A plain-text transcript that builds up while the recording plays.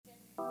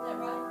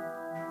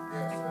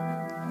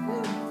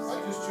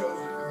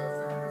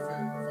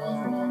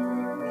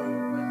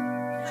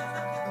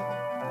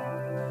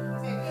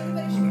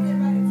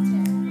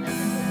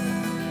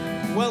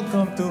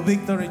Welcome to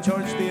Victory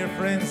Church, dear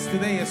friends.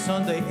 Today is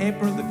Sunday,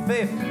 April the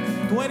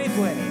 5th,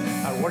 2020.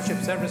 Our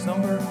worship service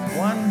number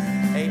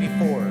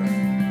 184.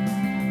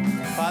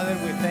 Father,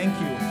 we thank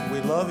you, we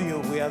love you,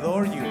 we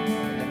adore you.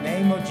 In the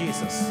name of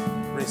Jesus,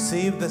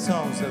 receive the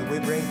songs that we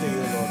bring to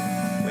you, Lord,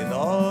 with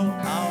all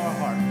our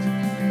heart.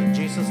 In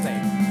Jesus'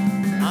 name,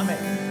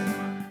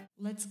 amen.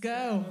 Let's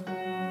go.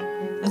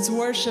 Let's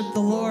worship the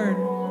Lord.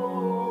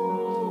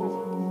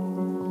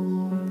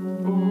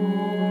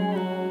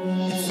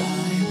 If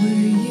I were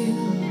you,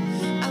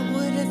 I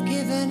would have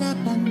given up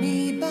on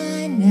me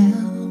by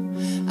now.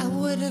 I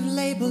would have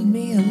labeled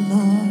me a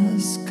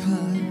lost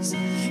cause,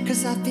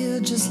 'cause I feel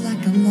just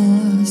like a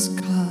lost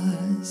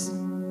cause.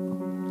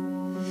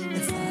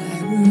 If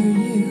I were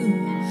you,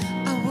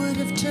 I would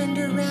have turned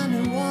around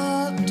and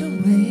walked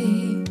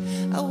away.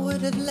 I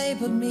would have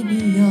labeled me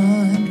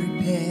beyond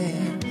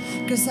repair,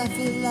 'cause I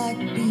feel like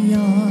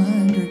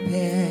beyond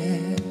repair.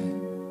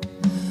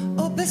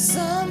 Oh, but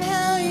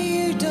somehow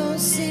you don't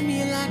see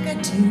me like I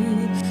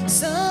do.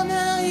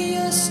 Somehow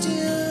you're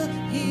still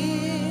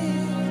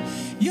here.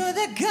 You're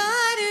the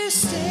God who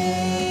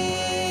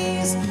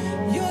stays.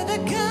 You're the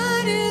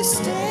God who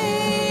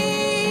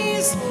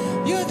stays.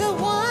 You're the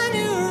one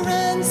who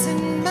runs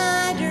in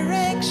my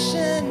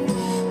direction.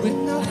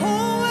 When the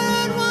whole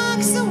world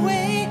walks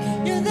away,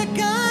 you're the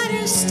God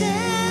who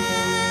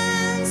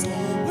stands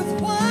with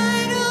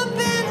wide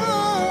open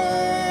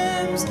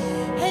arms.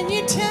 And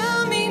you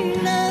tell me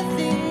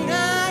nothing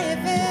I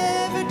have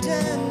ever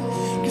done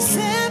can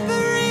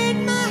separate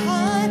my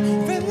heart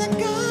from the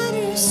God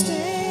who stays.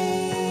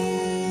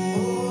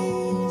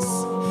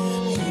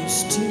 I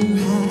used to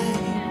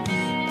hide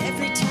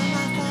every time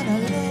I thought I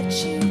let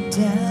you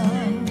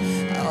down.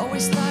 I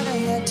always thought I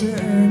had to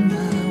earn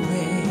my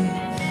way,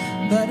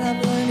 but I'm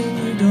learning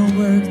you don't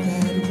work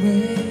that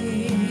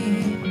way.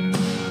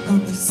 Oh,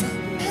 but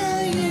somehow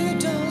you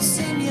don't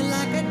see me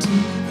like I do.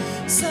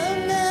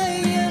 Somehow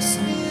you're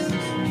still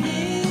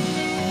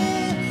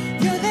here.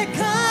 You're the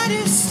God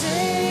who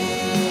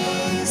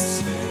stays.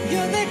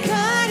 You're the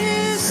God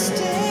who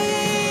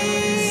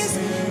stays.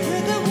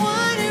 You're the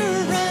one who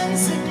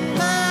runs in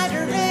my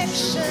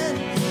direction.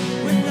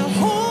 When the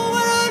whole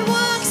world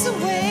walks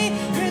away,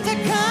 you're the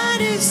God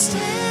who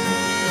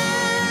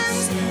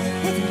stands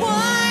with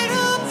wide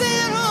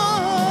open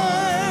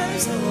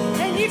arms.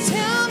 And you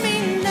tell me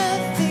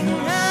nothing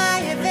I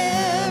have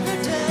ever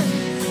done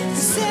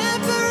to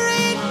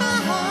separate my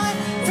heart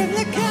from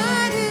the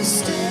God who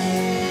stays.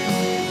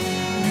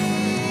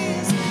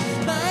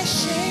 My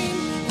shame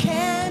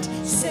can't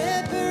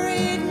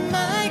separate,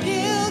 my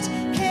guilt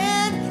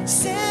can't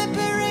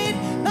separate,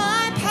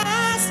 my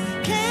past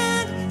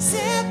can't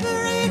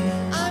separate.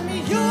 I'm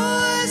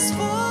yours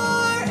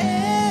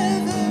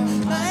forever.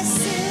 My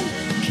sin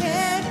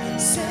can't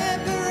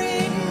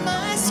separate,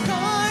 my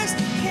scars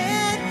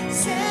can't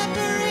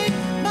separate,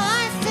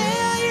 my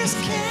failures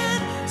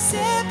can't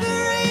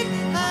separate.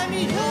 I'm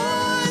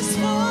yours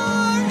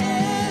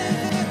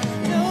forever.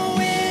 No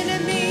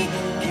enemy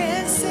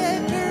can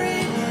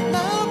separate.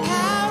 No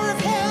power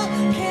of hell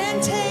can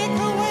take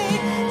away.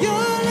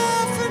 Your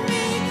love for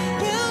me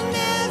will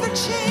never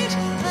change.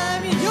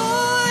 I'm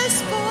yours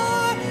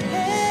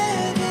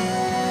forever.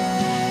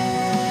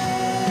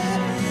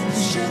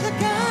 'Cause you're the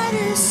God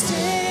who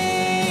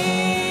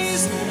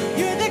stays.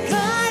 You're the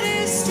God who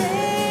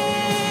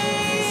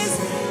stays.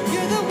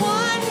 You're the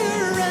one who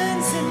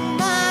runs in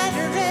my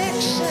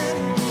direction.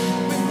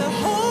 When the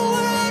whole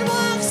world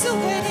walks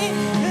away,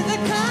 you're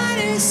the God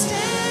who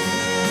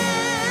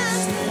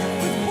stands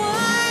with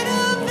wide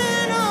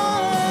open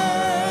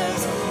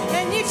arms.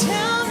 And you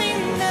tell me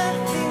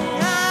nothing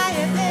I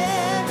have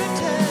ever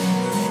done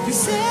to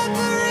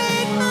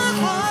separate my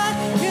heart.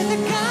 You're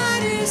the God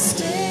who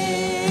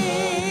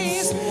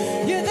stays.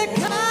 You're the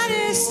God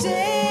who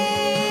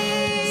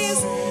stays.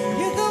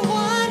 You're the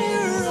one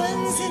who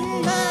runs in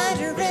my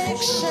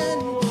direction.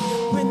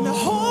 When the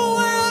whole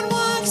world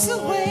walks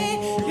away,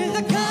 you're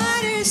the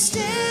God who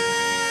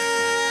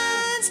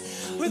stands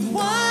with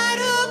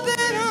wide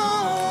open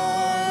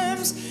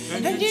arms.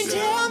 And you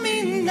tell me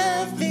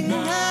nothing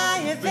I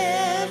have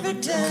ever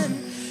done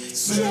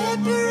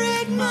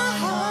separate my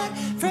heart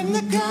from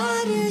the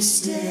God who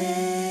stays.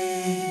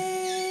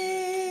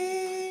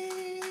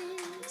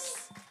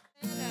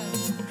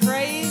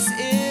 Praise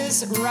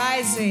is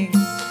rising.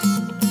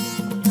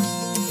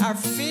 Our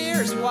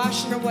fear is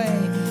washing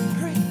away.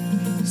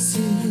 Praise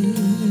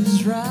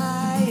is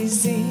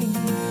rising,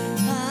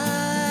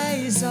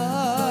 eyes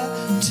are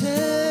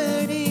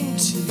turning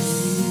to you.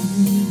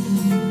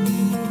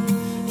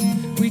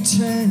 We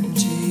turn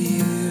to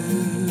you.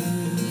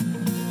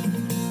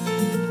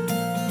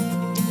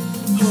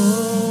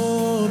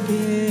 Hope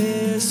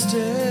is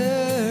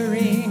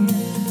stirring,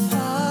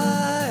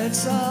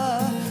 hearts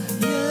are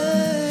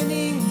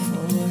yearning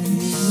for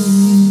you.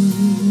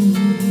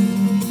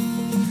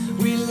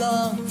 We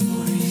long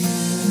for you.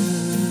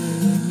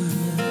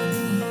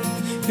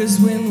 'Cause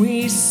when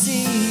we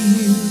see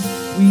you,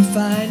 we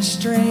find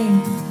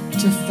strength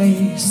to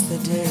face the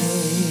day.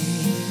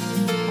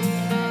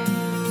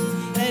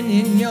 And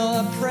in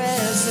your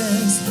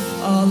presence,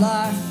 all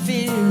our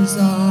fears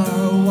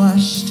are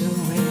washed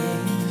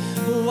away,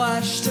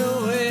 washed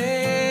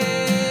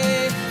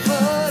away.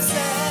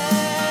 Hosanna,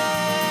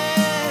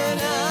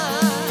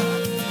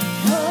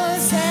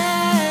 Hosanna,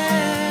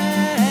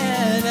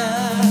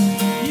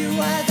 you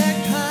are the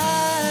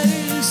God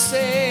who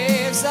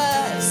saves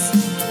us,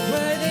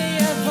 worthy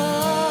of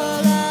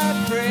all our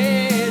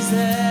praises.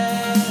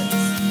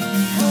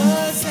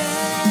 Hosanna,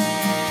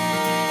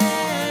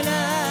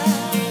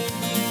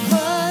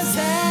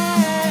 Hosanna,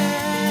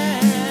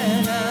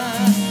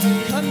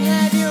 come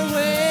have your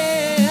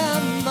way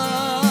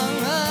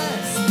among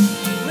us.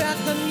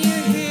 Welcome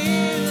you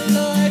here,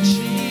 Lord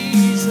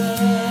Jesus.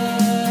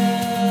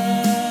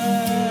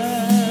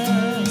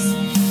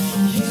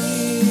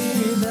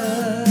 Hear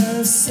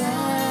the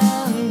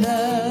sound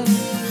of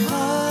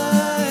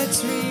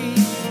hearts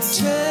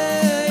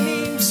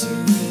returning to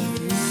you.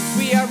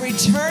 We are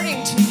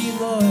returning to you,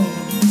 Lord.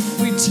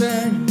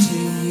 Return to you.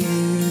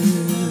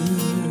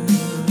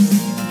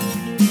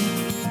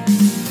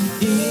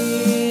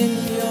 In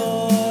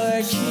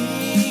your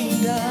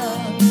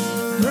kingdom,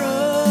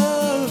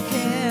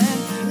 broken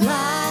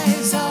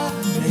lives are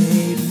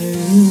made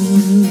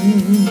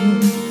new.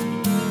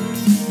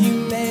 You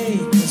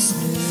make us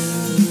new.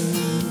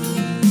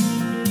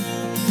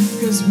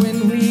 'Cause when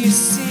we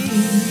see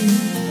you,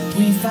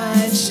 we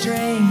find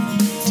strength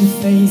to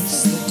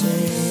face the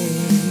day.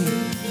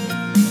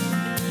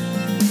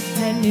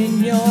 And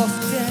in your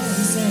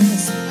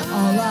presence,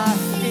 all our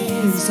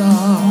fears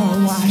are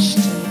washed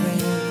away,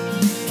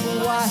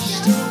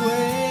 washed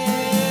away.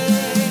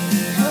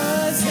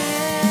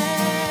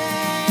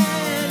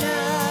 Hosanna,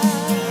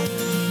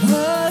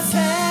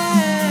 Hosanna,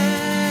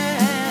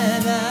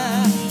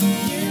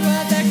 you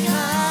are the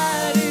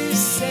God who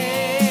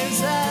saves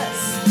us,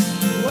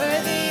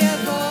 worthy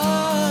of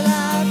all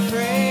our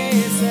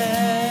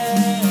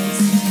praises.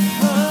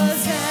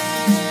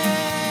 Hosanna,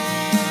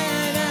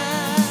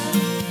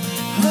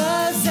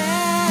 Hosanna,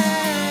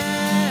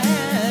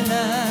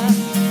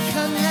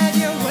 come have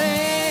your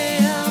way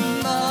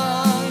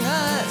among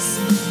us.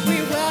 We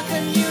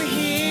welcome you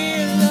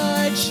here,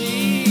 Lord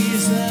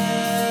Jesus.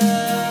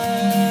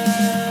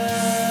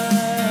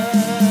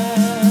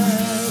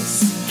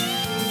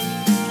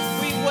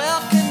 We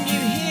welcome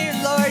you here,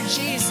 Lord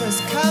Jesus.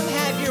 Come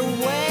have your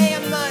way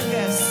among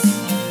us.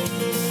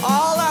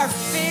 All our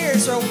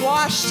fears are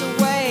washed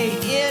away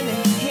in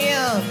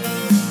Him.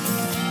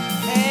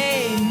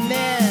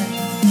 Amen.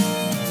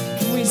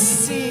 We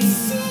see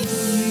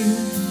you,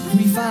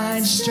 we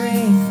find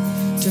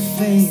strength to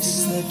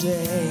face the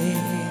day.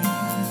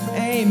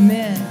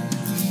 Amen.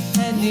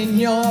 And in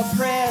your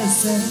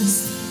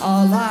presence,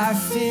 all our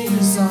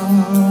fears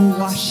are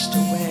washed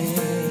away.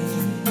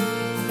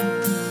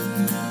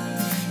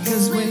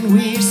 'Cause when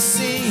we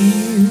see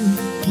you,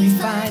 we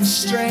find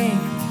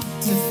strength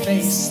to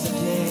face the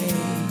day.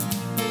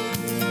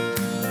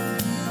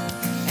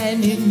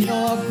 And in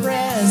your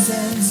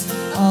presence,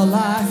 all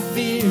our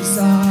fears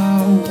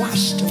are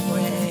washed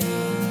away,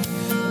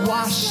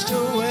 washed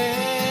away.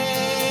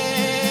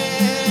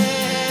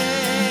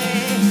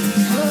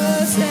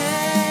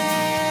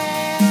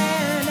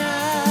 Hosanna,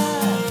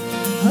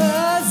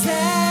 Hosanna,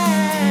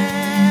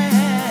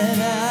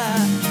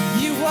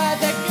 you are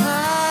the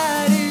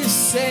God who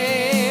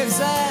saves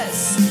us,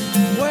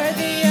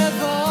 worthy of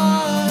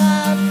all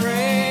our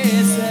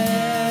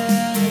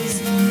praises.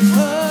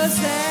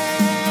 Hosanna,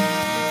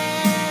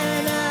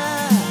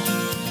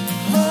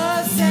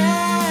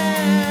 Hosanna,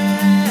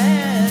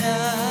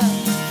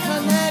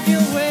 come have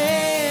your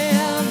way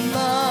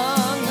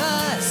among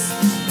us.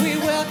 We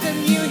welcome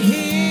you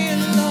here,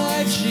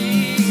 Lord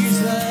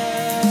Jesus.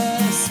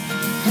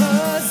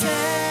 Hosanna,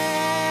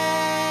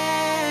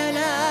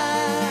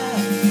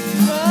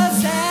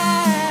 Hosanna,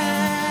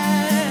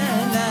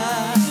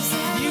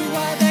 you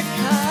are the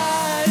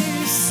God who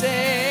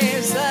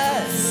saves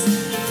us,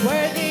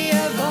 worthy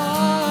of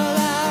all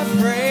our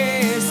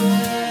praises.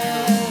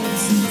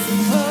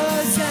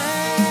 Hosanna,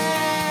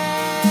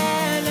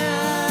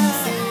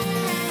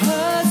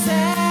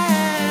 Hosanna,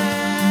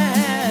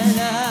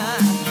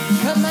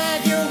 come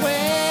have your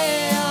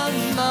way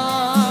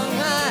among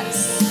us.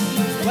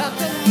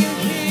 Welcome you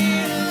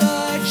here,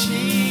 Lord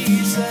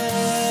Jesus.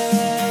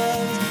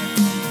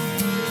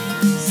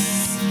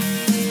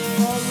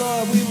 Oh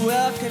Lord, we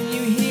welcome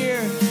you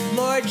here,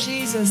 Lord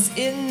Jesus,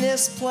 in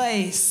this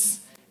place.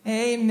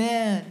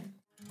 Amen.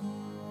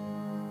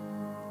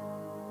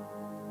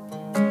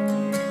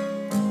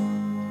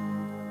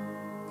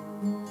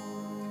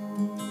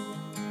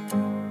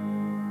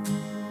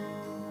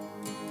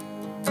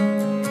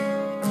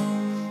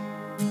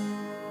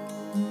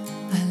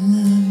 I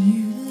love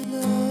you,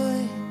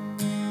 Lord.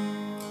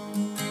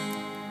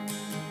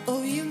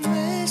 Oh, your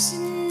mercy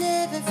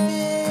never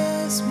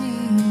fails me.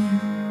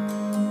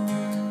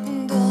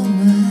 And all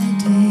my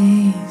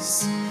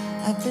days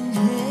I've been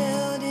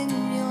held in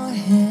your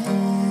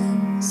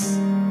hands.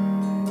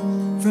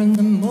 From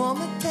the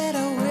moment that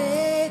I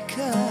wake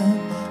up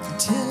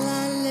until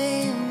I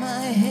lay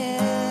my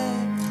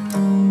head,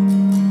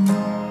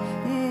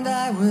 and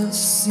I will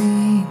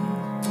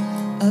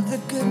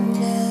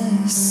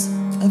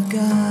of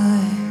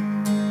God.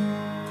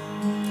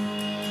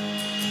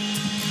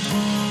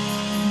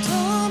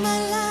 All my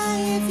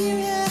life you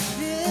have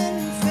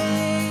been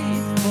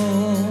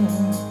faithful.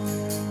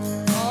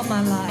 All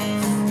my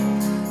life.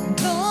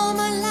 All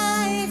my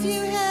life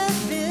you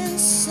have been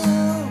so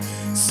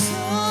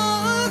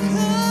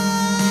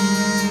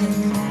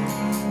good.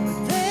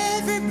 With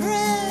every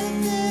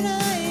breath that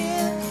I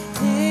am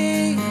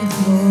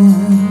able,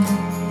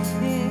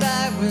 and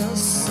I will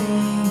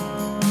sing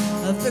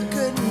of the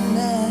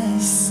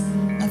goodness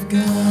of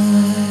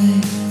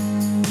God.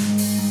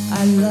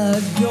 I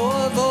love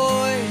your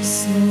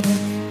voice, Lord.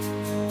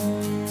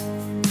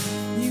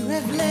 You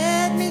have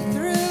led me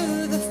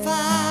through the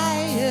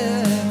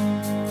fire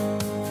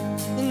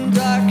in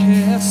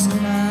darkest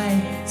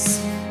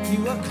nights.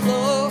 You are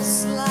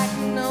close like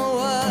no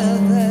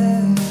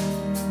other.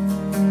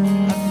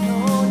 I've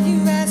known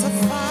you as a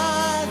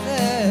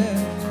father,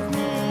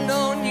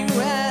 known you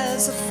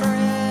as a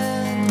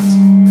friend,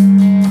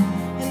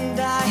 and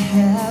I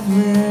have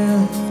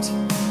lived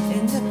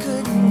in the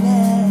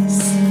goodness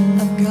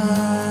of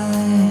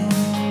God.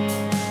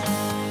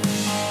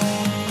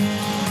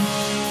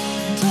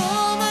 And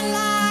all my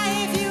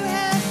life you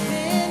have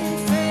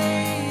been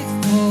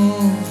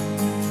faithful.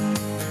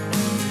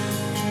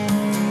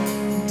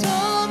 And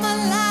all my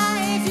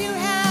life you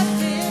have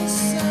been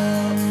so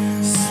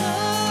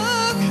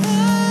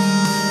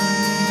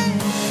good.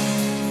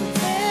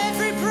 With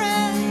every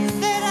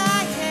breath that I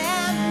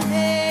am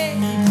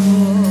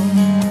able,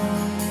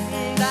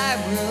 and I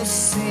will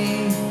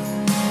sing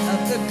of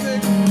the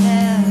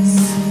goodness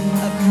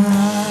of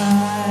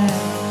God.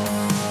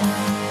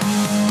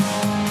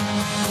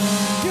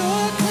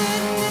 Your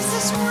goodness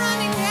is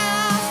running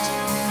after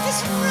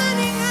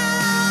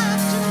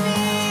me.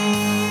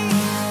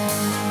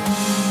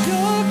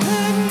 Your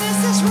goodness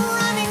is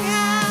running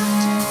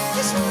after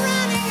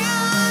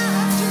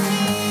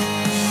me.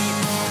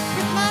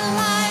 With my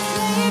life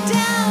laid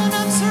down,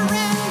 I'm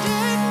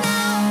surrendered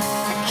now.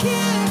 I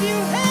give you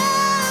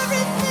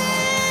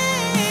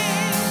everything.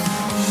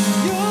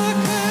 Your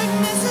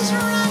goodness is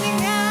running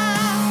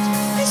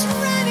after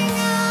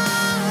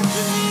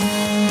me.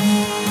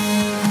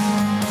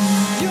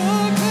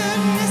 Your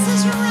goodness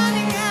is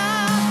running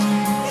after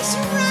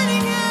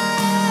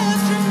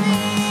me.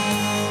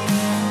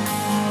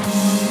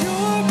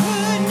 Your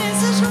goodness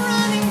is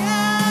running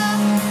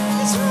after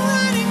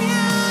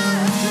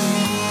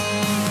me.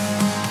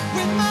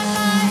 With my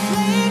life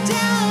laid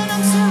down,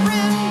 I'm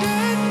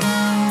surrendered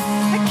now.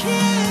 I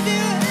give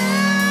you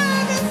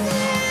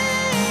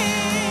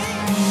everything.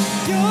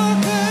 Your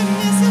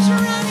goodness is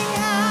running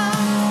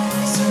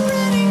after me.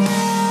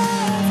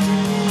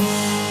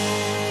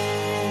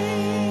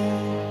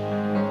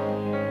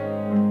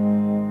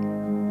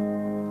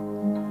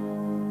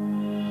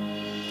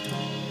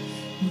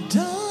 And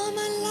all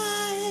my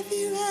life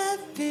you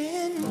have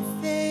been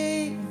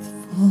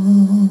faithful.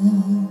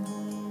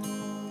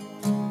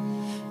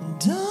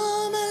 And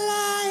all my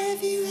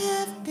life you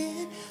have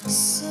been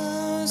so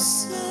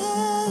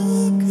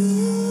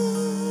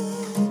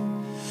good.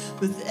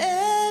 With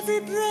every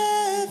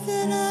breath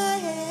that I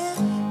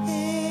am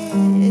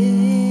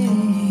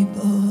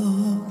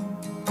able,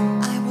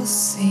 I will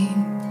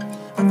sing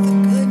of the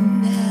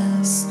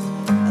goodness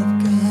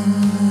of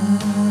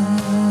God.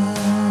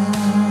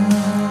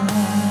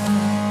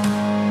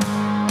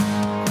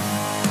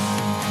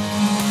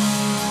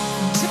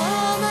 And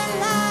all my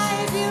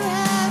life you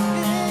have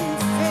been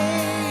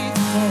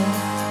faithful.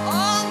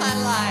 All my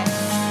life.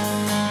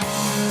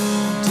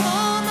 And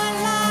all my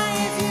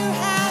life you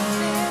have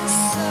been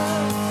so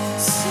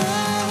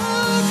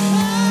good.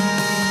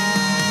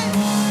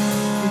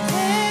 With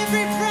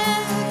every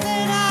breath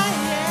that I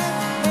am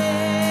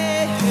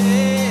able,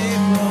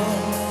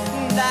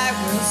 and I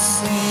will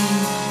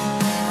sing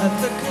of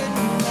the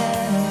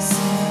goodness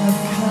of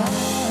God.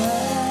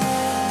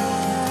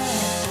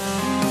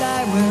 And I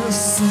will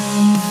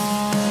sing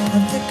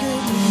of the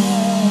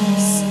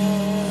goodness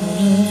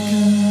of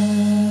God.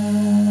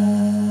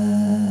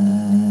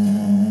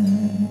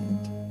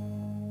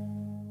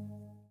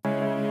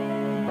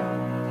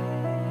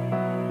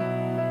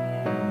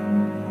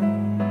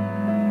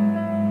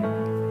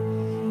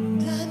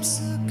 And I'm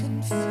so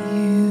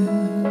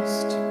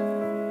confused.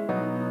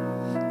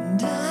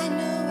 And I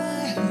know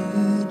I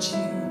heard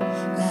you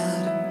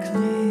loud and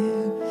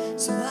clear,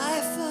 so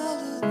I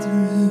followed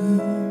through.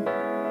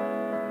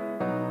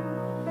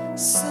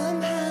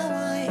 Somehow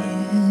I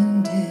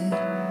ended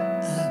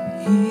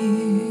up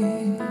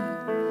here.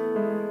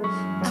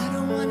 I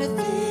don't wanna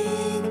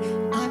think,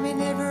 I may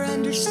never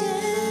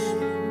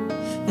understand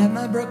that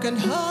my broken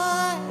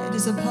heart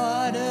is a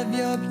part of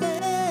your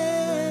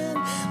plan.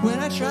 When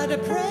I try to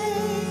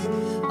pray,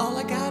 all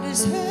I got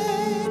is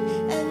hurt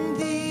and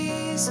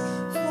these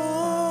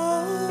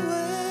 4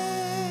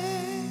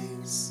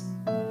 words.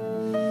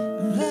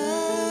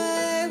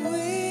 Thy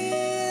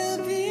will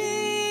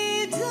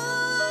be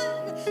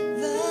done.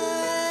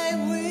 Thy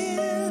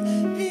will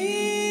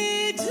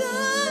be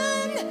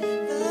done.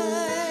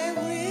 Thy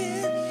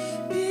will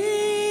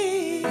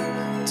be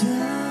done.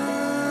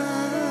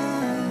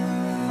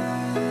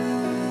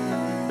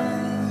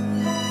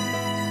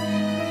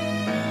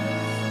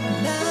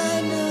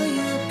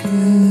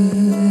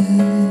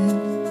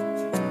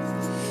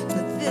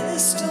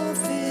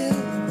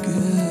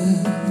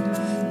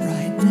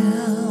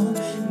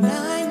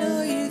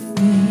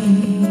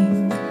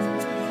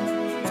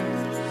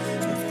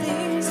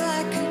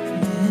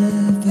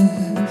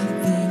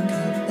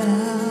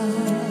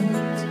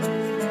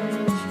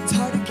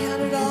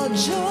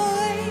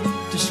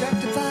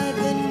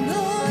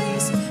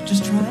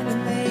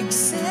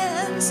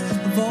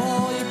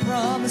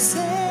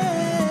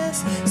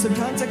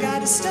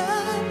 to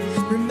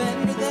stop.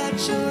 Remember that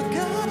you're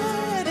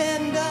God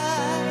and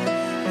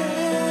I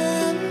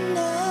am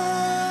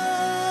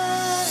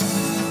not.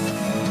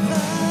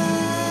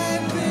 Thy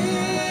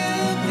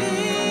will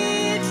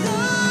be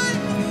done.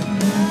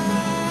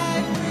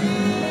 Thy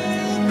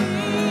will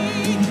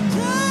be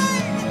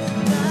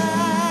done.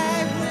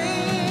 Thy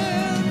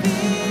will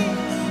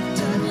be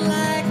done.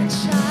 Like a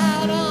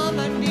child on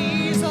my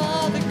knees,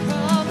 all that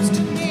comes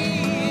to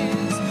me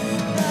is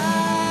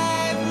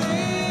thy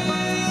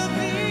will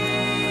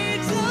be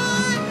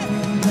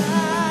done.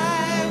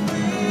 Thy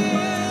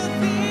will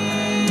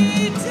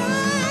be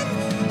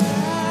done.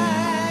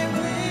 Thy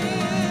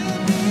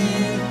will be.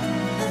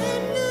 I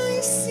know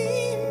you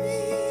see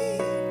me,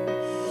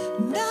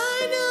 and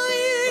I know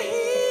you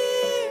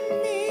hear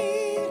me,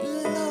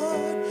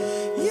 Lord.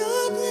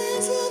 Your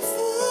plans are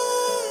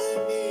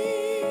for me.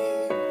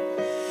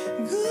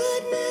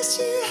 Goodness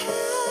you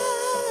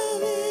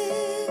have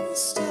in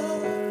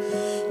store.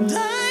 And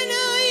I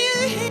know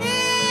you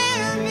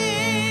hear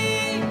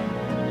me.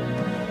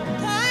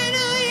 I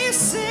know you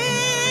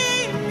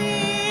see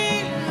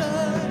me,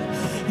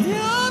 Lord.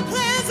 Your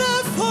plans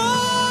are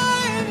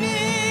for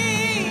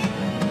me.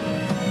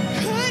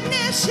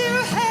 Goodness you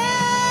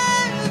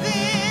have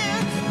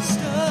in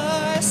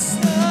store.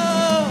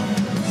 So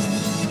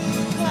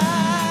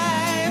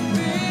thy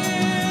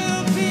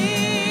will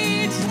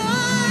be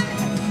done.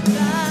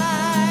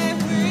 Thy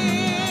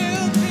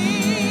will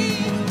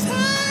be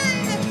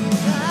done.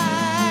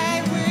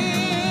 Thy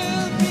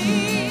will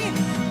be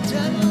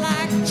done.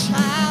 Like a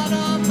child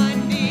on my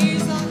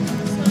knees, all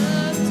that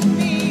comes to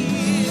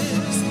me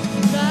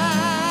is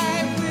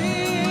thy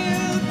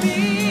will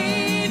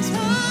be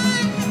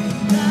done.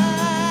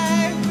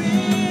 Thy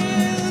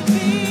will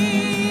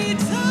be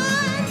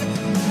done.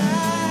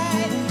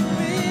 Thy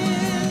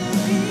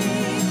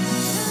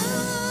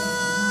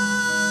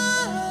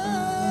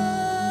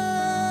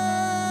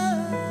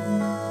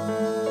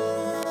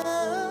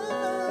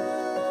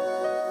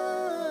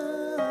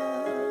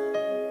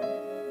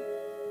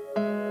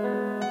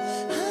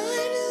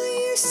I know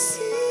you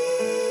see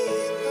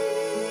me.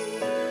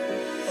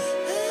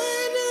 I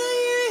know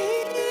you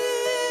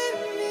hear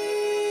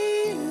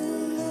me,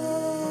 Lord.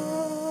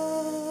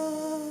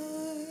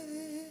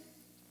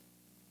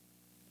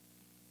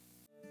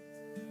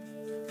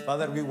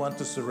 Father, we want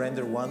to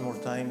surrender one more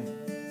time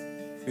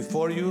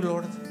before you,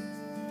 Lord.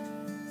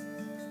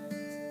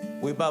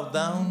 We bow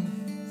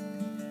down,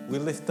 we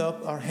lift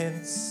up our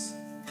hands,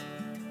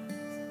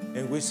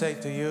 and we say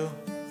to you,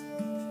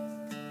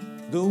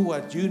 do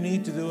what you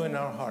need to do in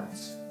our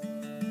hearts.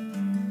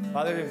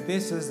 Father, if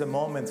this is the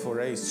moment for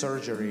a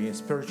surgery, a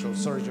spiritual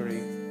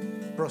surgery,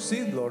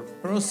 proceed, Lord.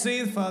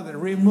 Proceed, Father.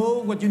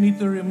 Remove what you need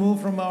to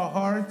remove from our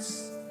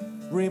hearts.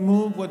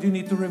 Remove what you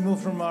need to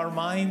remove from our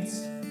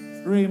minds.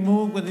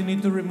 Remove what you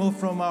need to remove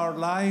from our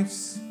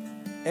lives.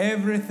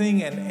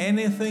 Everything and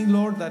anything,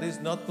 Lord, that is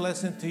not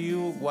pleasant to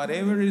you,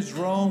 whatever is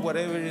wrong,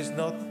 whatever is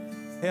not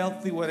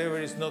healthy, whatever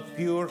is not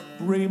pure,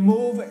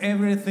 remove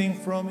everything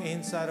from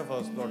inside of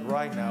us, Lord,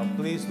 right now.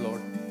 Please,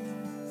 Lord.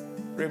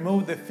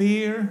 Remove the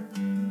fear,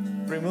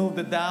 remove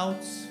the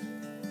doubts,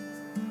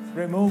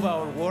 remove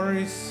our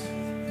worries,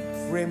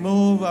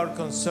 remove our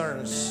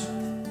concerns.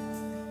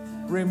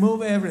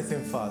 Remove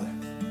everything, Father.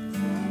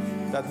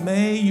 That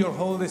may your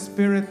Holy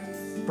Spirit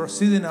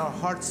proceed in our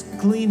hearts,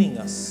 cleaning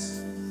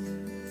us.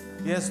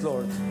 Yes,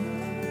 Lord.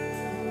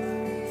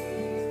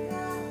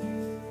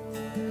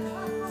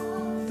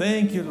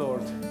 Thank you,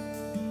 Lord.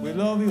 We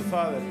love you,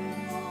 Father.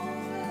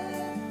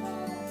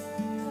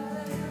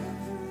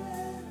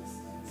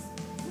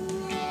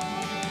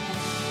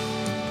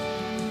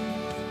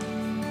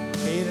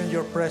 Here in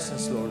your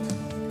presence, Lord.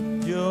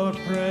 Your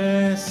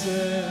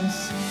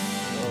presence.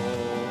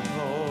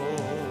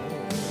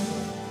 Oh.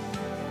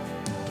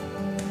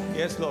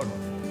 Yes, Lord.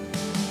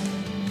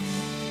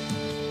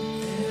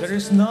 There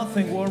is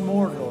nothing or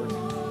more, Lord,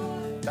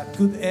 that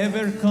could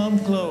ever come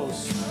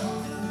close.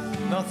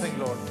 Nothing,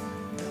 Lord.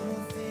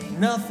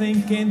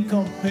 Nothing can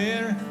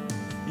compare.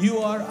 You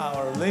are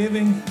our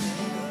living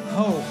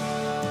hope.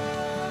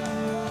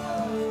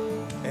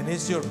 And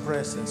it's your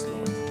presence,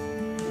 Lord.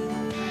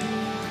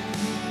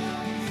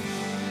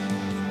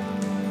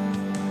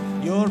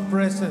 Your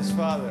presence,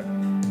 Father,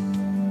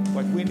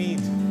 what we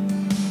need.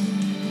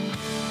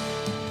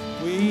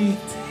 We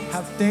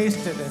have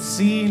tasted and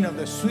seen of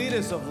the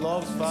sweetest of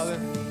loves, Father.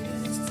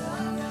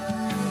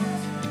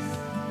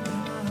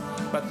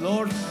 But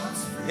Lord,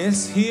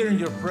 it's here in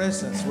your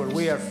presence where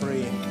we are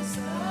free.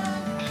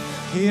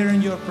 Here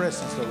in your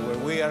presence, Lord, where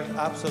we are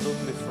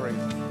absolutely free.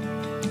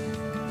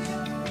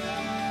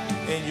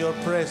 In your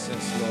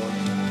presence, Lord.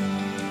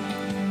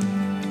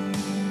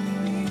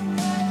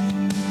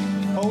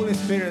 Holy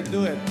Spirit,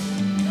 do it.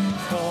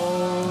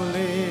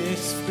 Holy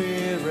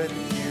Spirit,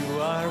 you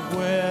are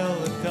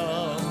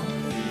welcome.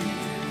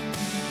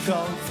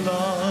 Come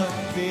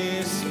flood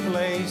this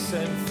place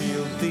and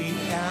fill the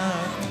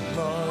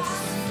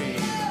atmosphere.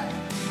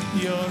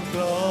 Your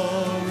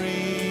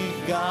glory,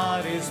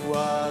 God, is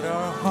what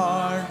our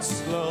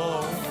hearts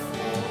long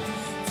for.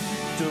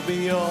 To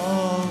be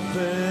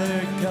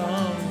overcome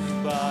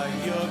by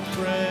your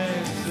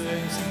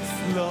presence,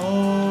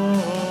 Lord.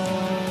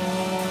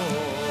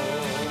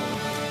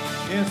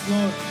 Yes,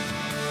 Lord.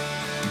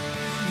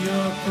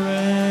 Your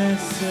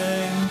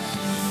presence,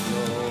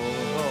 Lord.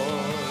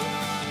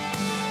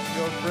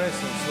 Your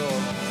presence,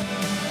 Lord.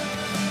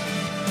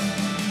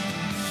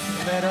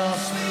 Let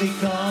us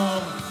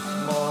become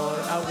more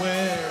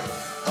aware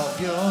of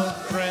your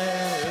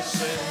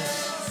presence.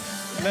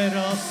 Let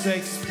us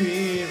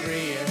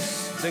experience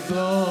the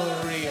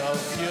glory of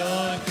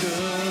your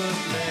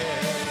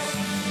goodness.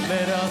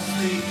 Let us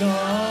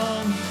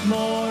become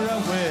more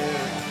aware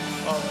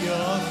of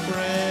your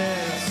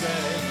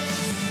presence.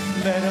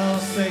 Let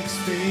us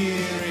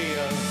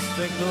experience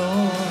the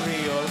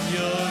glory of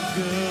your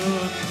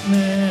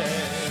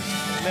goodness.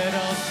 Let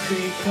us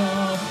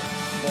become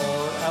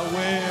more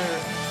aware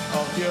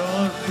of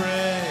your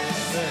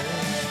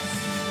presence.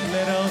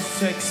 Let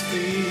us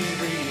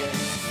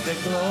experience the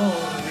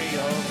glory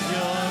of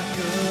your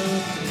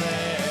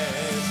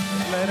goodness.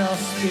 Let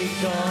us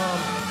become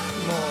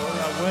more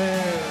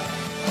aware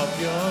of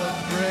your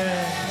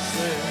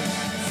presence.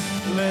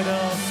 Let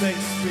us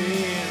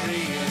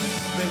experience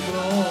the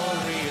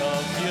glory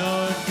of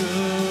your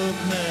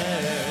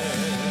goodness.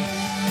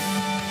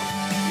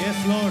 Yes,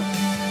 Lord.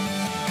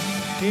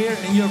 Here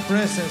in your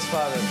presence,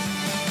 Father.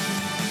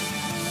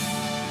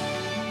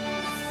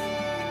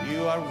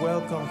 You are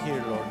welcome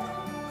here, Lord.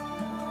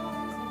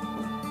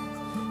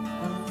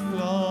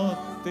 Flood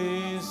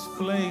this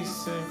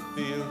place and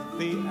fill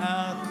the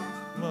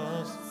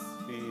atmosphere.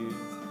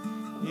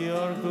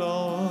 Your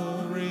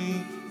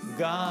glory,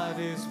 God,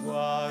 is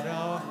what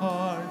our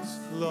hearts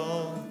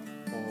long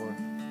for.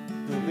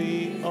 To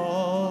be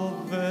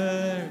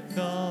overcome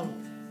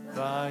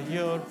by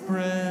your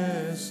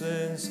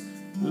presence,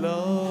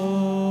 Lord.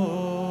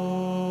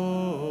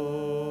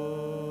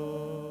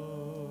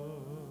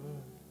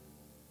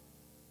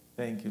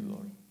 Thank you,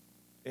 Lord.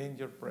 In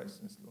your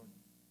presence, Lord.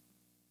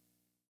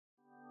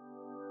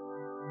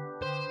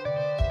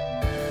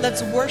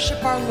 Let's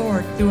worship our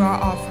Lord through our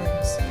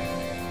offerings.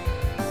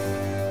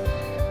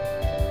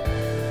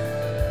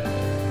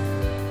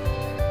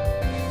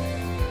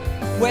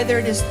 Whether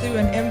it is through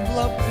an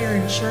envelope here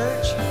in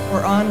church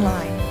or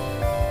online.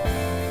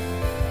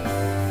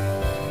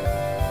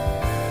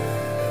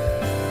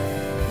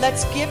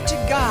 Let's give to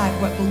God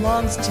what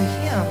belongs to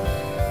Him.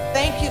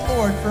 Thank you,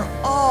 Lord, for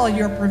all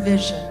your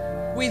provision.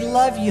 We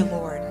love you,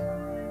 Lord.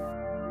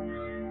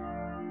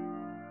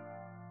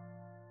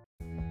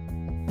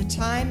 The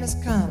time has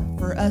come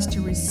for us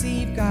to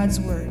receive God's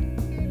word.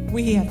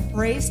 We have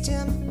praised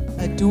Him,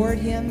 adored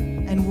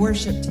Him, and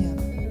worshiped Him.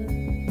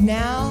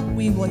 Now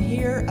we will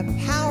hear a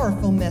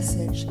powerful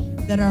message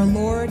that our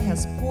Lord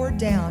has poured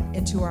down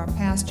into our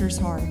pastor's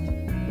heart.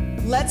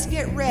 Let's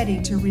get ready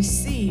to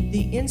receive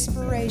the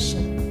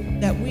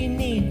inspiration that we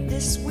need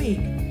this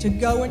week to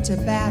go into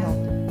battle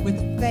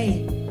with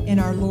faith in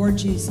our Lord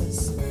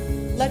Jesus.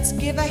 Let's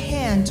give a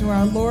hand to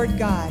our Lord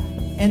God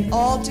and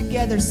all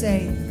together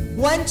say,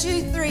 1,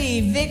 2,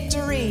 3,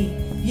 victory!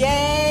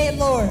 Yay,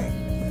 Lord!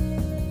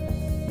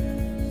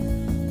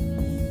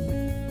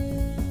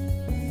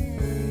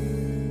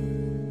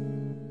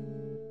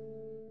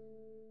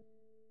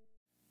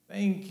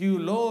 Thank you,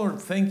 Lord.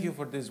 Thank you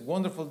for this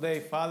wonderful day,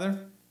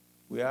 Father.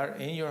 We are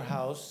in your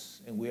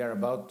house and we are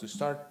about to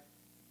start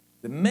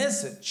the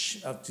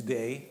message of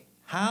today,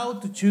 how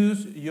to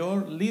choose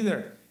your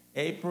leader,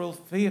 April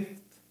 5th,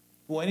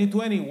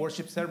 2020,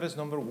 worship service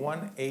number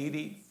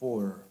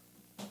 184.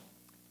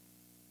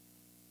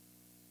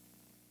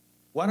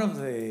 One of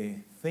the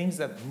things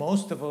that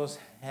most of us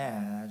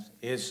have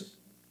is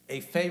a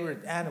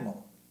favorite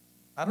animal.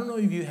 I don't know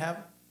if you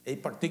have a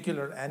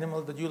particular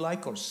animal that you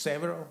like or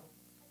several.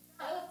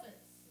 Elephants.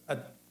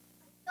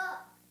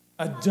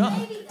 A Duck. duck.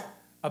 Baby duck.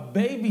 A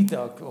baby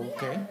duck,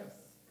 okay.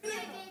 Three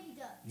baby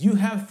ducks. You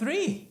have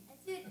 3. And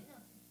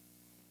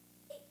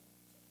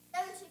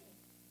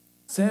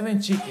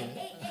 7 chickens. 7 chickens.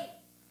 8.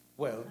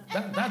 Well,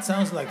 that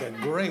sounds like a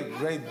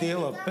great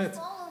deal of pets.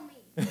 Follow me.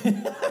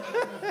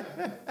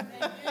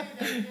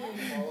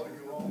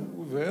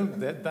 Well,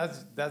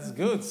 that's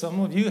good. Some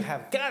of you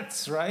have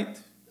cats, right?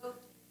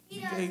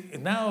 Okay,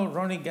 now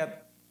Ronnie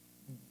got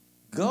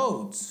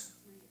goats.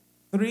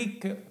 3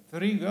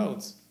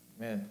 goats.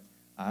 Man,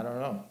 I don't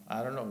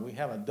know. We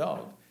have a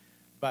dog.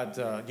 But,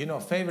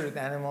 favorite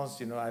animals,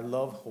 I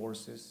love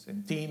horses.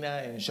 And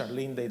Tina and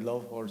Charlene, they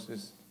love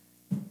horses.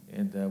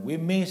 And we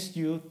missed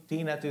you,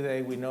 Tina,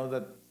 today. We know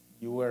that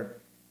you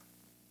were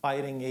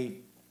fighting a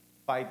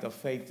fight of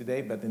faith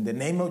today, but in the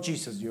name of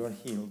Jesus, you are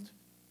healed.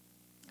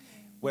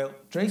 Well,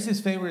 Tracy's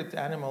favorite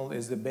animal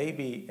is the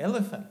baby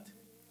elephant.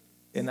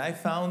 And I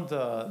found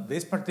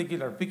this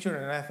particular picture,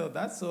 and I thought,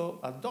 that's so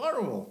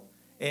adorable.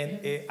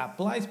 And it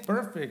applies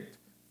perfect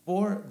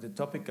for the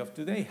topic of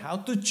today, how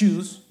to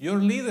choose your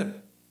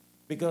leader.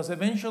 Because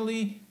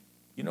eventually,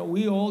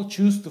 we all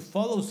choose to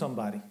follow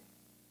somebody.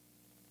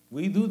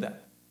 We do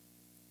that.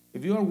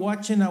 If you are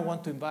watching, I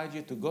want to invite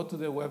you to go to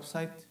the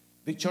website,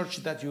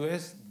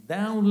 bigchurch.us,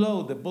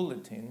 download the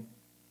bulletin,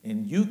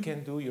 And you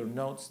can do your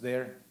notes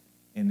there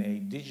in a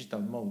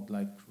digital mode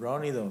like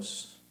Ronnie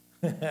does.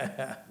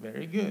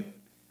 Very good.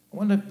 I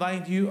want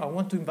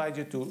to invite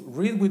you to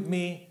read with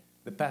me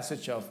the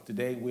passage of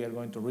today. We are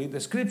going to read the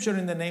scripture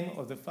in the name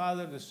of the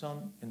Father, the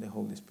Son, and the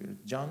Holy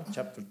Spirit. John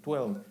chapter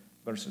 12,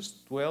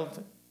 verses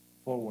 12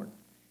 forward.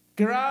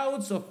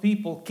 Crowds of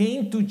people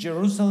came to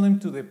Jerusalem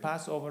to the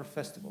Passover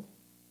festival.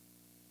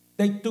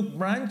 They took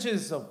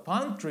branches of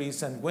palm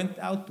trees and went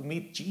out to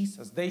meet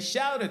Jesus. They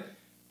shouted,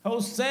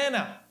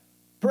 "Hosanna!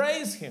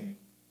 Praise him!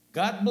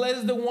 God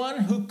bless the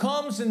one who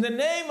comes in the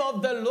name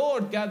of the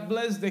Lord. God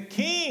bless the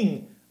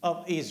King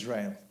of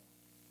Israel."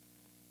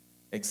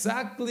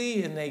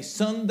 Exactly in a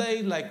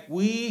Sunday like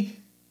we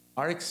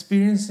are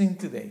experiencing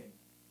today.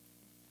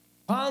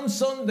 Palm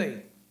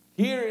Sunday.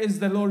 Here is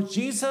the Lord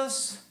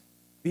Jesus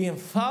being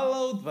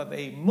followed by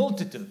a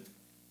multitude.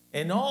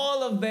 And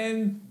all of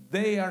them,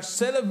 they are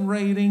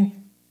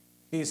celebrating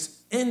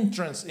his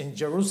entrance in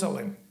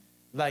Jerusalem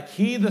like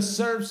he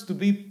deserves to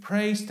be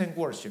praised and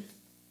worshiped.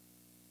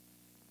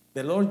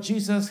 The Lord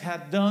Jesus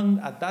had done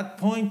at that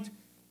point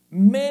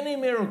many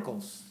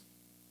miracles.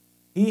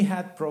 He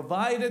had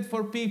provided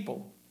for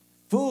people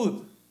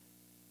food,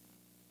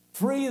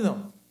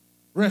 freedom,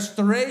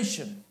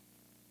 restoration.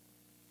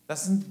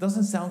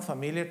 Doesn't sound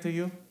familiar to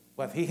you,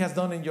 what he has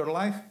done in your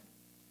life?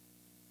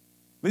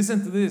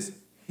 Listen to this.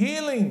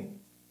 Healing,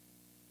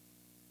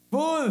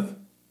 food,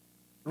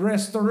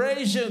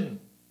 restoration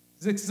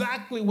is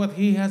exactly what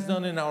he has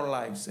done in our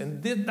lives.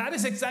 And that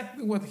is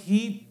exactly what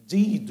he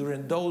did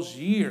during those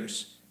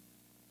years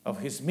of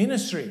his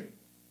ministry.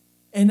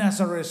 And as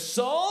a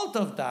result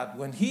of that,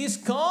 when he is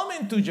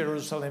coming to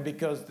Jerusalem,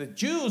 because the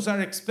Jews are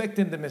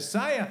expecting the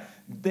Messiah,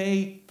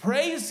 they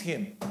praise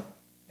him.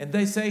 And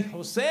they say,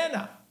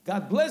 "Hosanna!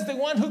 God bless the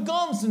one who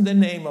comes in the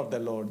name of the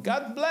Lord.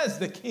 God bless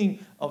the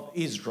King of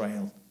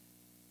Israel."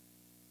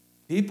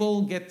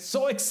 People get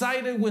so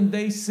excited when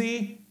they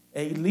see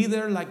a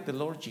leader like the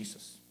Lord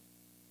Jesus.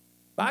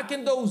 Back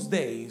in those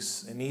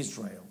days in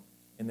Israel,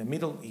 in the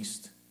Middle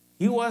East,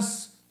 he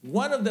was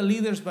one of the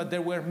leaders, but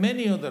there were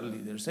many other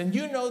leaders. And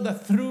you know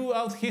that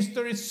throughout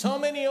history, so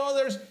many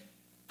others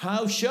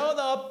have showed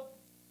up.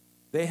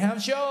 They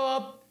have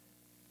shown up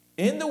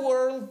in the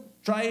world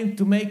trying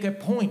to make a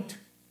point.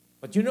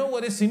 But you know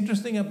what is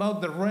interesting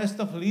about the rest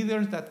of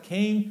leaders that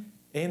came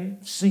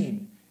in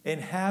scene and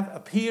have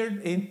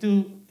appeared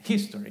into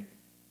history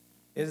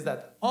is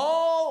that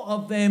all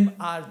of them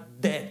are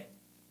dead.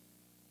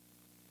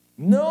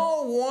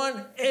 No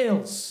one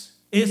else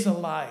is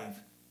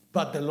alive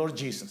but the Lord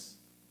Jesus.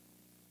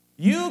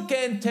 You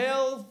can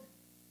tell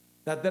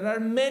that there are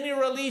many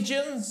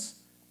religions,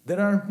 there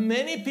are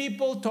many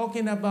people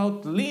talking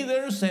about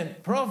leaders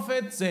and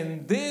prophets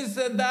and this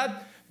and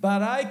that,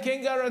 but I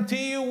can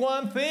guarantee you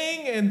one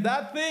thing, and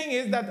that thing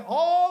is that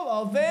all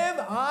of them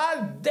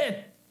are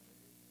dead.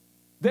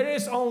 There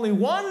is only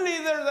one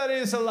leader that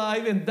is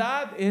alive, and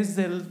that is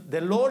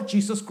the Lord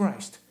Jesus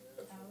Christ.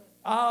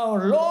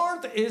 Our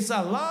Lord is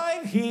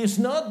alive. He is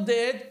not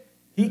dead.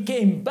 He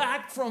came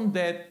back from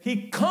death.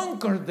 He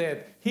conquered death.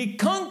 He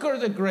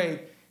conquered the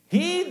grave.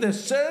 He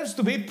deserves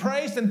to be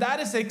praised, and that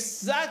is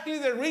exactly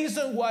the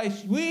reason why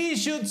we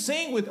should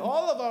sing with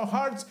all of our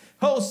hearts,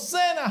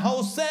 "Hosanna,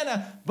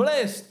 Hosanna,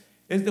 blessed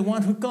is the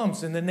one who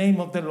comes in the name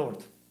of the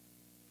Lord."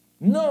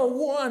 No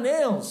one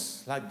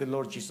else like the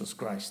Lord Jesus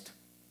Christ,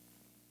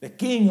 the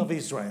King of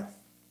Israel.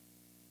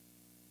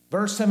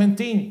 Verse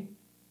 17,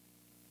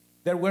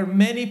 there were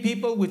many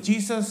people with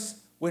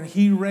Jesus when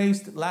he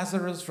raised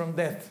Lazarus from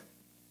death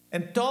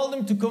and told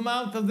them to come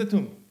out of the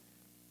tomb.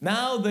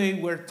 Now they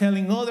were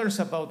telling others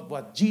about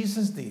what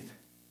Jesus did.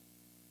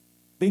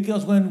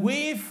 Because when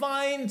we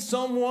find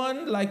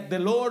someone like the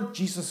Lord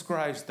Jesus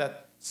Christ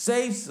that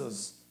saves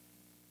us,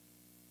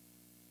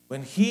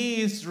 when he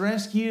is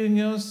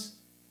rescuing us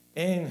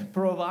and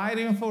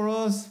providing for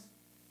us,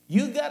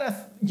 you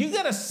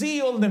gotta see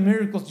all the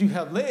miracles you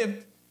have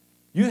lived.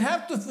 You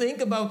have to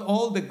think about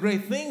all the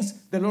great things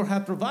the Lord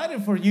has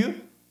provided for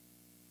you.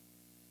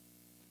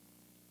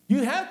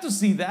 You have to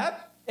see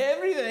that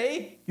every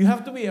day. You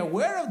have to be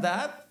aware of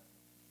that.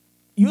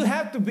 You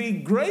have to be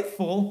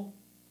grateful,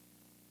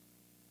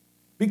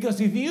 because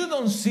if you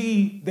don't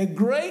see the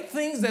great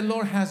things the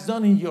Lord has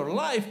done in your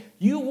life,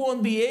 you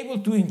won't be able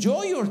to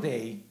enjoy your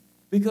day,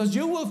 because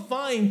you will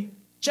find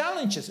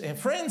challenges. And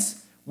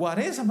friends, what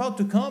is about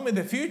to come in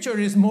the future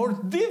is more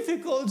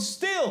difficult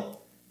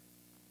still.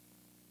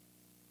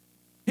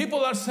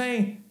 People are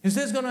saying, "Is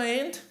this going to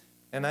end?"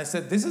 And I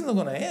said, this is not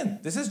going to end.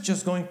 This is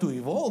just going to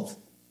evolve.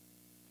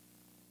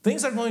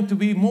 Things are going to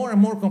be more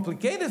and more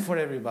complicated for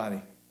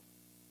everybody.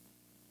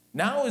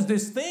 Now is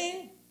this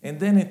thing, and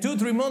then in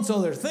 2-3 months,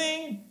 other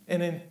thing,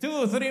 and in 2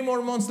 or 3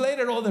 more months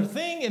later, other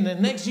thing, and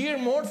then next year,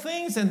 more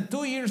things, and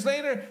 2 years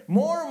later,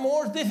 more and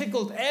more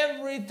difficult.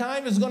 Every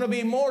time it's going to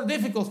be more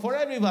difficult for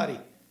everybody.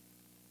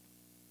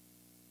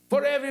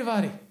 For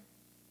everybody.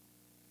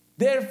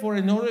 Therefore,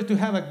 in order to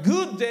have a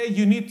good day,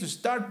 you need to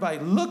start by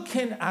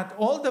looking at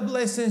all the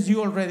blessings you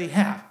already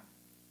have.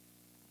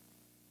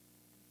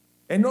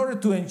 In order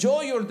to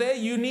enjoy your day,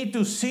 you need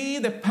to see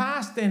the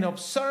past and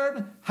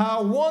observe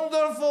how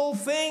wonderful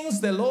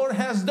things the Lord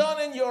has done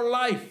in your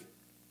life.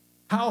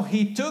 How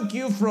He took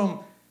you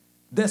from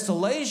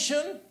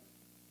desolation,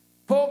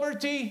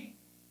 poverty,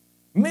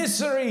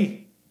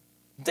 misery,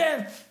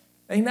 death,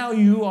 and now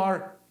you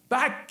are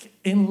back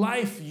in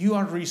life. You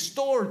are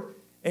restored,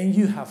 and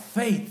you have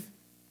faith,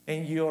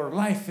 and your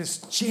life is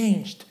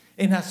changed.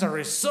 And as a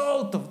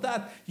result of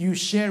that, you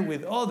share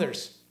with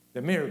others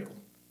the miracle.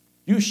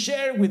 You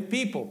share with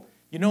people.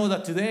 You know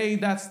that today,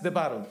 that's the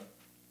battle.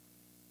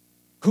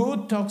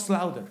 Who talks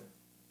louder?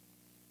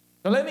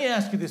 So let me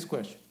ask you this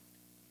question.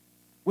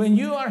 When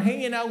you are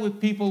hanging out with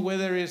people,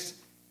 whether it's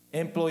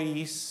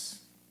employees,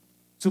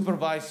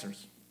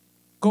 supervisors,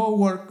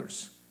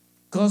 co-workers,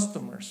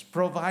 customers,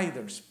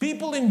 providers,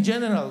 people in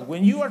general,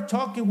 when you are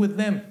talking with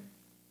them,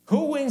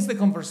 who wins the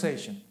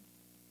conversation?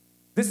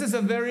 This is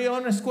a very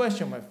honest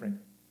question, my friend.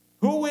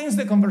 Who wins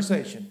the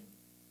conversation?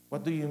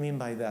 What do you mean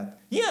by that?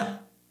 Yeah,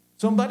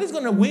 somebody's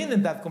going to win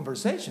in that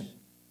conversation.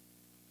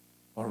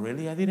 Oh,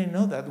 really? I didn't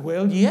know that.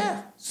 Well,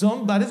 yeah,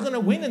 somebody's going to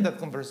win in that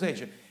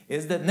conversation.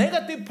 Is the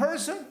negative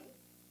person?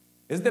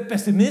 Is the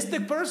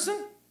pessimistic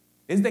person?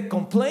 Is the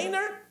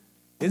complainer?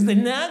 Is the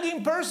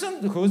nagging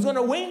person who's going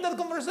to win that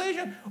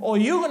conversation? Or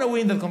you going to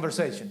win that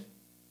conversation?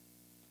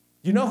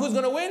 You know who's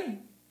going to win?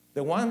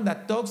 The one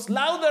that talks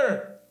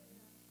louder.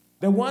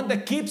 The one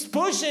that keeps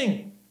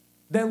pushing.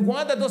 The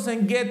one that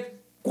doesn't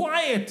get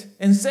quiet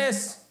and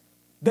says,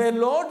 the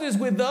Lord is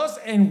with us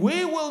and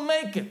we will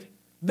make it.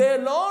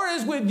 The Lord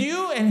is with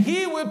you and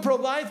He will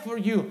provide for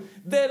you.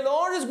 The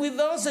Lord is with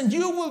us and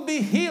you will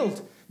be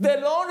healed. The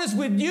Lord is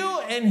with you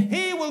and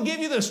He will give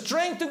you the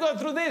strength to go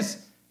through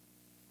this.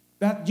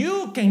 That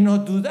you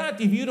cannot do that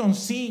if you don't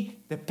see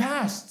the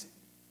past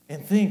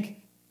and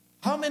think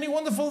how many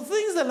wonderful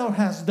things the Lord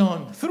has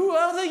done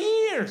throughout the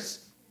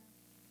years.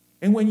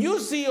 And when you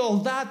see all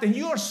that and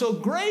you are so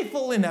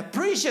grateful and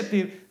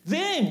appreciative,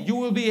 then you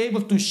will be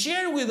able to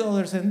share with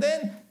others and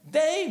then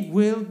they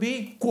will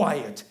be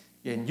quiet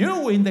and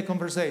you win the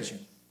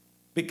conversation.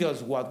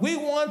 Because what we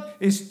want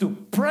is to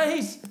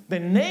praise the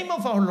name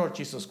of our Lord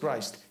Jesus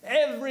Christ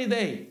every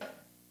day.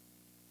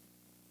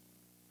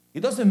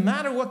 It doesn't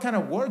matter what kind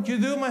of work you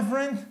do, my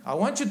friend. I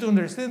want you to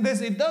understand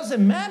this. It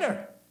doesn't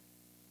matter.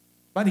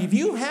 But if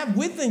you have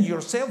within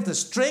yourself the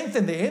strength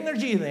and the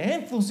energy and the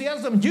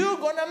enthusiasm, you're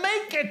going to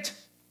make it.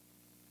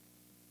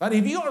 But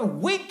if you are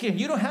weak, if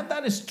you don't have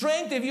that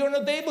strength, if you're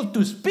not able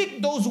to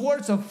speak those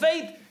words of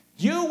faith,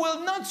 you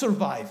will not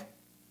survive.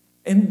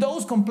 And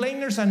those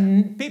complainers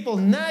and people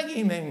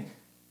nagging and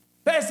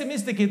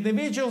pessimistic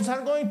individuals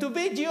are going to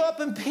beat you up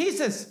in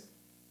pieces.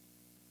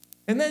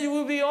 And then you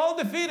will be all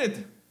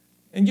defeated.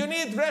 And you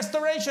need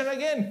restoration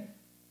again.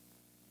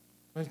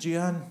 Well,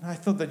 Gian, I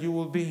thought that you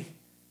will be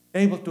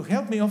able to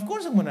help me. Of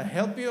course I'm going to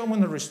help you. I'm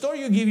going to restore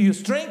you, give you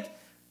strength.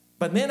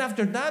 But then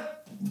after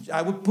that,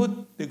 I will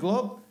put the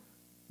glove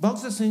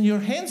boxes in your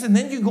hands and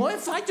then you go and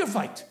fight your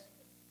fight.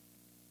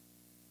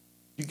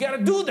 You got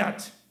to do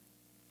that.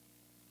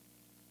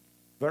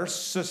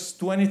 Verses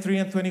 23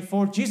 and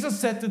 24, Jesus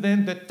said to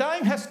them, the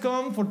time has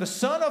come for the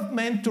Son of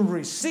Man to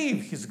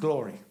receive His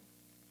glory.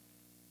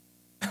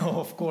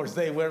 Of course,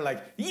 they were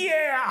like,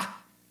 yeah!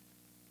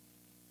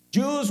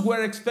 Jews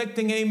were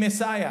expecting a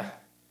Messiah.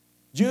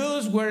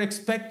 Jews were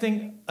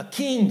expecting a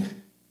king.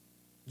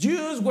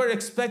 Jews were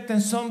expecting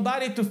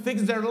somebody to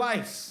fix their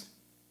lives.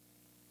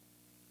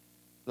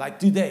 Like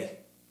today.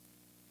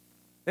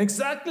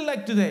 Exactly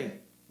like today.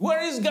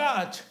 Where is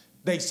God?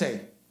 They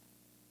say.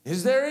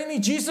 Is there any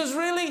Jesus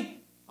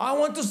really? I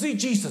want to see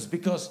Jesus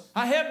because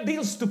I have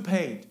bills to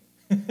pay.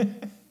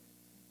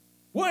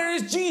 Where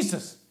is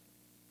Jesus?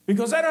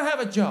 Because I don't have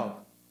a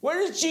job. Where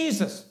is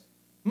Jesus?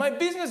 My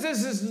business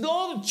is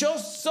slow,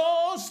 just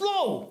so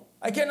slow.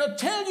 I cannot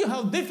tell you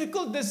how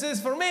difficult this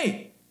is for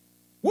me.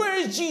 Where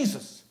is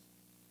Jesus?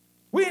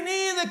 We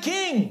need a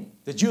king.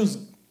 The Jews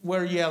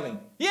were yelling,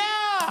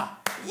 yeah,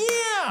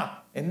 yeah.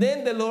 And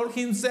then the Lord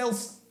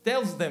Himself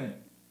tells them,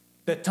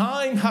 the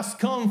time has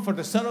come for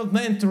the Son of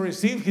Man to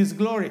receive His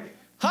glory.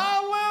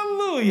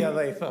 Hallelujah,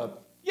 they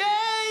thought.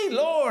 Yay,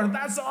 Lord,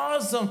 that's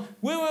awesome.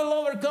 We will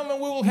overcome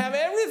and we will have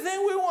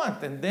everything we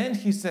want. And then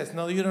He says,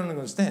 no, you don't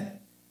understand.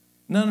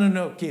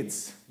 No,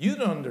 kids. You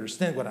don't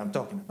understand what I'm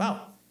talking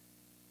about.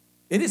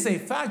 It is a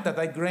fact that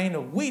a grain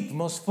of wheat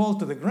must fall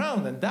to the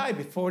ground and die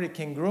before it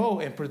can grow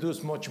and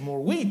produce much more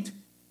wheat.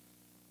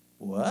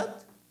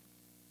 What?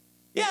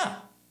 Yeah.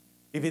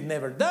 If it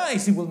never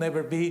dies, it will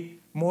never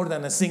be more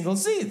than a single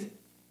seed.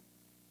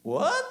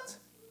 What?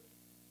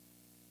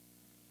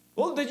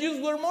 All the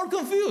Jews were more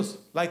confused,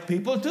 like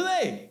people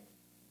today.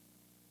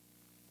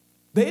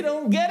 They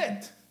don't get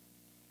it.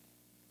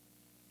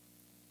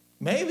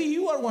 Maybe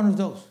you are one of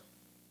those.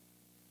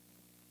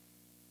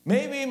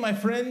 Maybe, my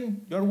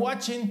friend, you're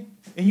watching,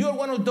 and you're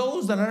one of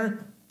those that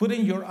are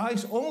putting your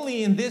eyes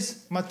only in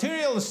this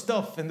material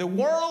stuff and the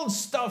world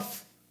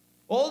stuff.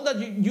 All that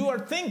you are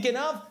thinking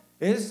of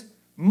is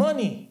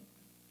money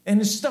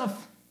and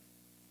stuff.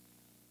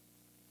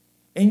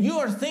 and you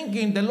are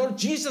thinking the Lord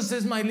Jesus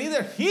is my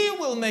leader, He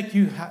will make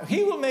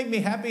He will make me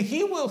happy,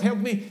 He will help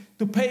me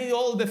to pay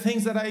all the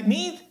things that I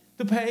need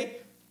to pay,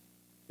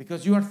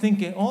 because you are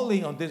thinking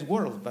only on this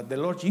world. But the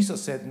Lord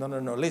Jesus said, no,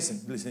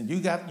 listen,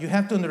 you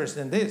have to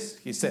understand this.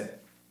 He said,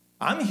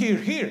 I'm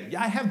here.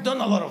 I have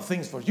done a lot of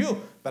things for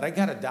you, but I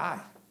gotta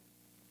die.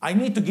 I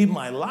need to give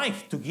my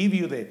life to give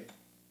you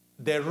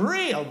the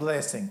real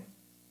blessing.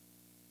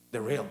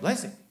 The real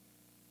blessing.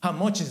 How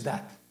much is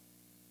that?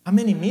 How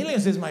many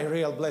millions is my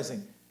real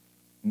blessing?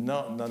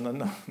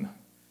 No.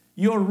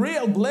 Your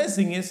real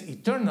blessing is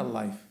eternal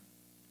life.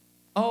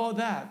 Oh,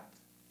 that.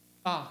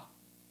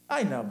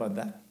 I know about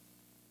that.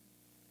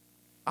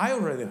 I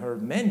already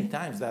heard many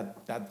times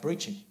that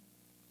preaching.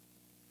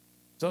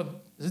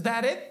 So is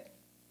that it?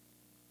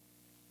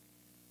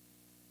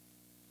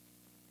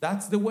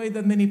 That's the way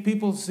that many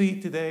people see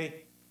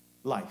today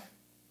life.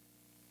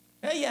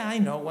 Hey, yeah, I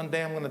know one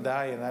day I'm going to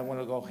die and I want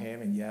to go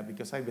heaven,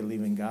 because I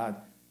believe in God.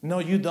 No,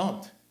 you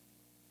don't.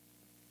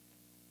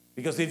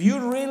 Because if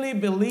you really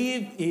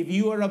believe, if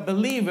you are a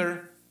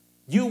believer,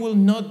 you will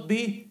not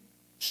be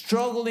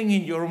struggling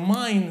in your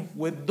mind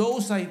with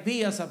those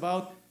ideas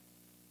about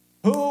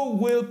who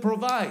will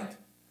provide,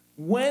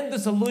 when the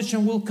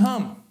solution will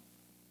come,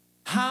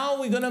 how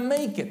we're going to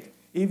make it.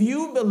 If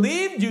you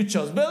believe, you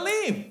just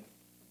believe.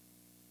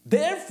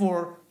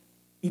 Therefore,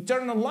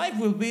 eternal life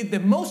will be the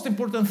most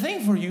important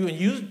thing for you, and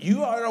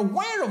you are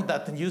aware of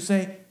that, and you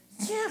say,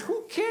 yeah,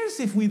 who cares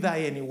if we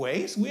die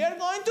anyways? We are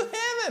going to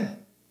heaven.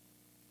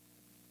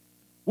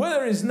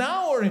 Whether it's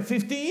now or in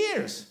 50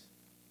 years.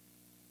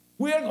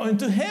 We are going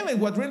to heaven.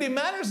 What really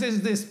matters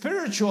is the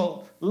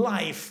spiritual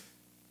life,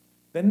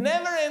 the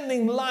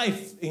never-ending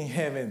life in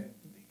heaven,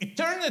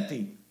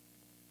 eternity.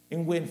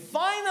 And when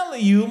finally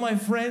you, my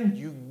friend,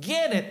 you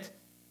get it,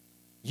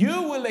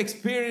 you will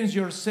experience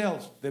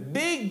yourself the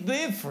big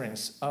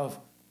difference of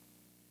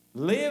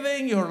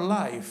living your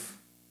life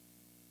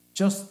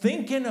just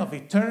thinking of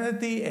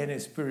eternity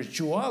and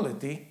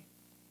spirituality,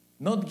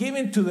 not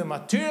giving to the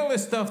material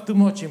stuff too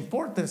much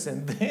importance,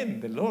 and then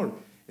the Lord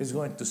is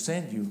going to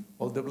send you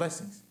all the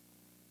blessings.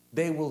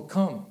 They will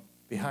come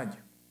behind you.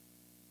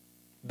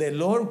 The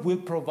Lord will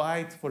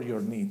provide for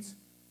your needs.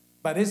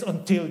 But it's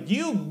until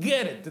you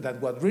get it that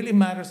what really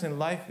matters in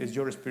life is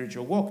your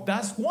spiritual walk.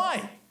 That's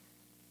why,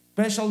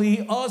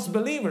 especially us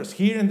believers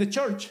here in the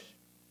church.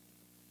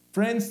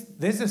 Friends,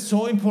 this is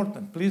so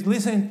important. Please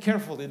listen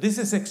carefully. This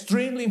is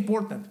extremely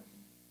important.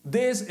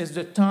 This is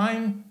the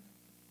time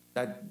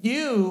that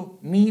you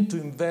need to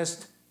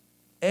invest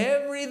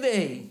every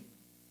day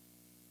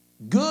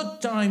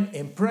good time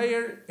in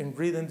prayer and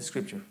reading the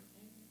scripture.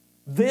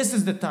 This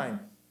is the time.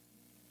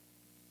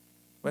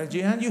 Well,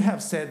 Jehan, you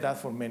have said that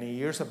for many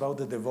years about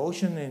the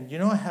devotion,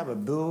 and I have a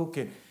book,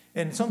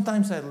 and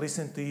sometimes I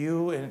listen to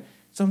you, and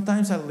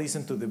sometimes I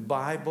listen to the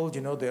Bible,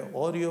 the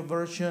audio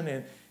version,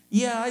 and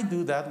yeah, I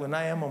do that when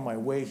I am on my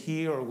way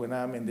here, or when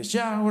I'm in the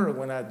shower, or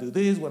when I do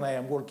this, when I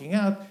am working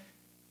out.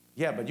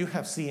 Yeah, but you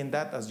have seen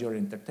that as your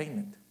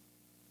entertainment.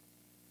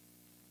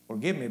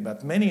 Forgive me,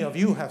 but many of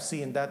you have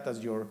seen that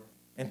as your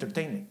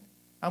entertainment.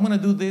 I'm going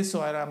to do this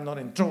so I'm not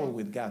in trouble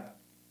with God.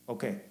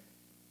 Okay.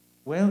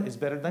 Well, it's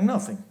better than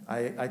nothing.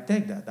 I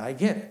take that. I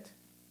get it.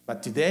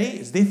 But today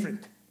is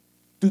different.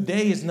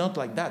 Today is not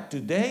like that.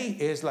 Today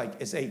is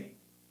it's a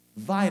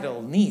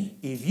vital need.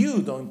 If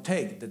you don't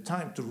take the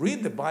time to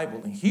read the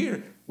Bible and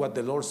hear what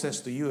the Lord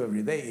says to you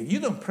every day, if you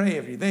don't pray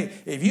every day,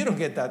 if you don't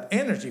get that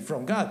energy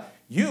from God,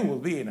 you will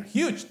be in a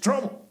huge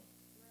trouble.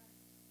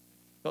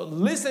 So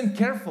listen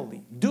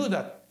carefully. Do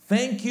that.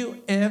 Thank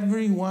you,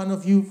 every one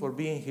of you, for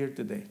being here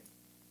today.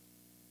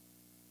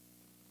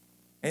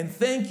 And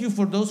thank you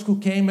for those who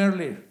came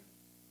earlier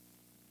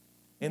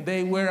and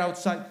they were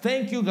outside.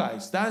 Thank you,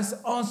 guys. That's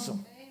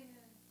awesome. Amen.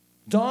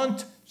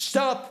 Don't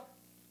stop.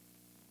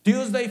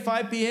 Tuesday,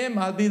 5 p.m.,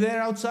 I'll be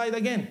there outside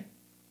again.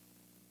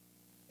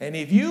 And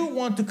if you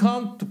want to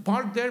come to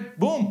park there,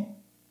 boom.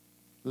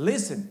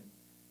 Listen.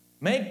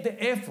 Make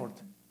the effort.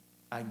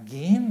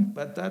 Again,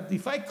 but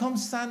if I come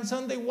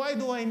Sunday, why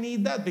do I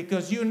need that?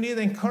 Because you need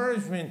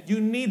encouragement. You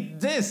need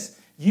this.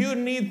 You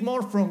need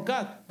more from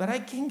God. But I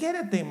can get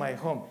it in my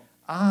home.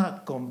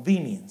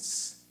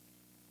 Convenience.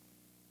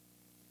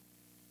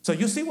 So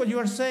you see what you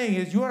are saying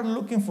is you are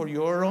looking for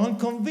your own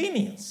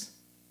convenience.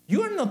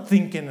 You are not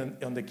thinking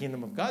on the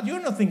kingdom of God.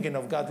 You're not thinking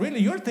of God, really.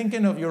 You're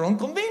thinking of your own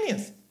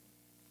convenience.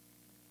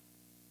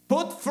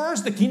 Put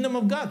first the kingdom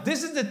of God.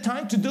 This is the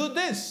time to do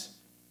this.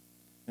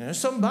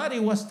 Somebody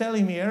was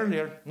telling me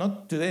earlier,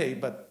 not today,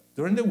 but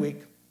during the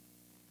week,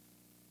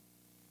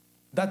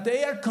 that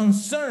they are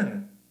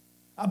concerned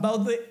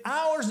about the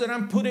hours that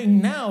I'm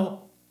putting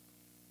now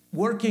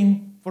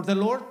working for the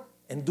Lord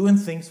and doing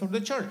things for the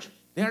church.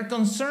 They are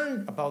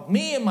concerned about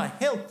me and my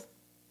health.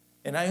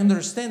 And I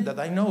understand that.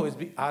 I know it's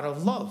out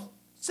of love.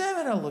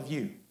 Several of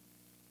you,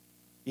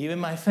 even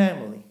my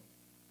family,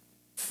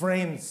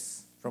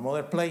 friends from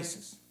other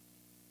places,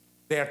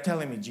 they are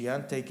telling me,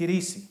 Gian, take it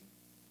easy.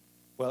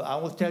 Well, I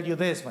will tell you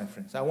this, my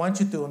friends. I want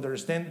you to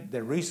understand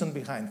the reason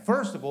behind.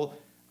 First of all,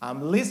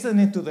 I'm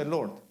listening to the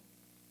Lord.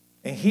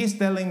 And he's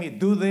telling me,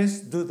 do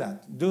this, do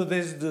that, do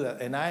this, do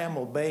that. And I am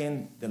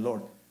obeying the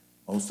Lord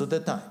most of the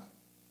time.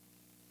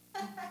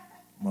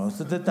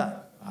 Most of the time.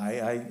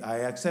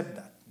 I accept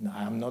that.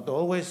 I'm not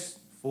always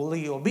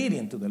fully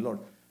obedient to the Lord.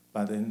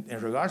 But in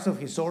regards of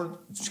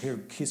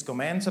his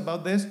commands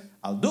about this,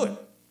 I'll do it.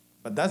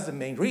 But that's the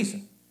main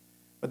reason.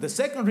 But the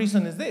second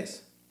reason is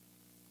this.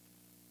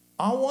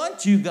 I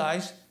want you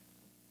guys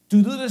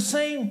to do the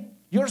same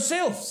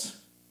yourselves.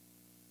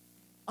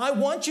 I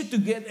want you to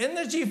get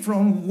energy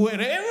from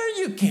wherever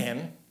you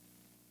can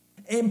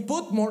and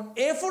put more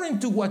effort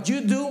into what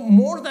you do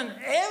more than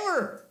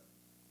ever.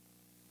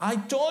 I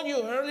told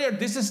you earlier,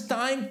 this is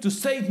time to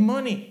save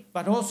money,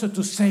 but also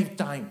to save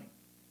time.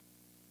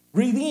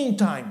 Redeem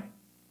time.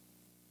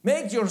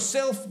 Make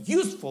yourself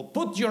useful.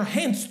 Put your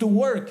hands to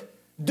work.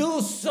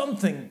 Do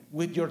something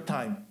with your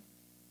time.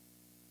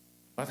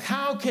 But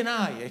how can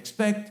I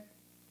expect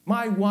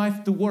my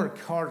wife to work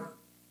hard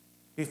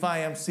if I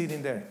am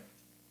sitting there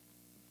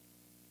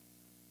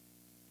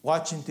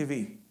watching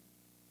TV,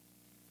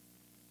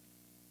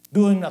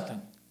 doing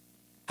nothing?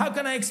 How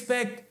can I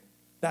expect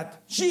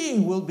that she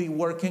will be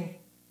working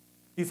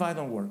if I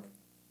don't work?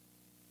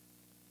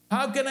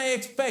 How can I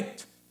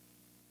expect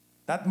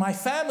that my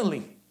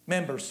family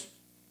members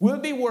will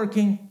be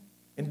working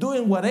and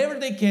doing whatever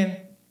they can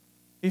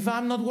if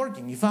I'm not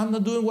working, if I'm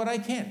not doing what I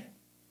can?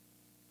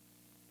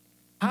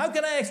 How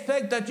can I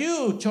expect that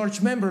you, church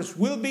members,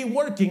 will be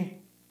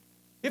working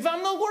if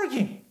I'm not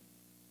working?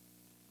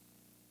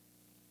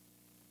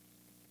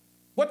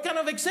 What kind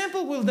of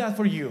example will that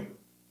for you?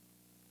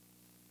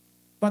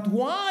 But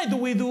why do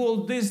we do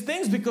all these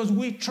things? Because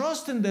we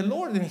trust in the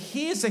Lord and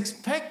He is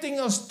expecting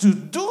us to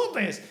do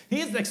this.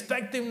 He is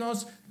expecting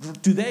us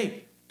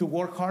today to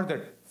work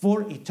harder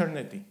for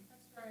eternity.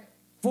 That's right.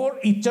 For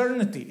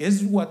eternity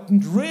is what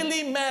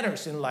really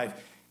matters in life.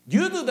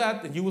 You do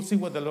that and you will see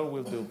what the Lord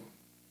will do.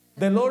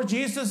 The Lord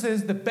Jesus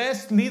is the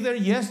best leader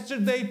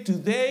yesterday,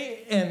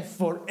 today, and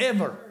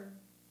forever.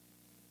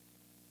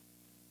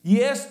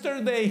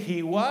 Yesterday,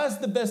 He was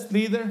the best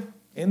leader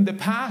in the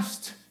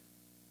past.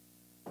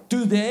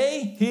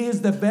 Today, He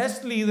is the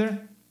best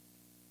leader,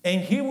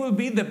 and He will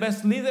be the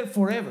best leader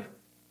forever.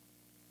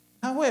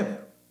 However,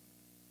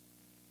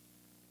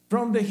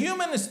 from the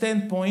human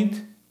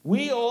standpoint,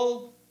 we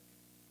all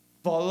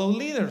follow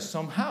leaders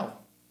somehow.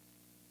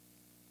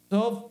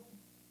 So,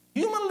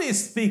 humanly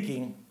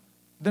speaking,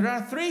 there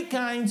are three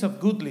kinds of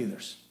good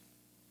leaders.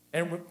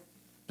 And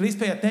please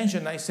pay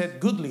attention, I said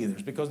good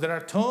leaders, because there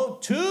are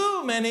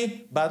too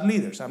many bad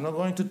leaders. I'm not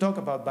going to talk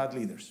about bad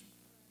leaders.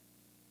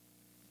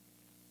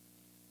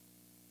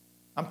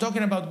 I'm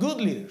talking about good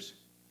leaders.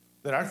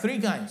 There are three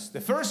kinds.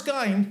 The first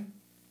kind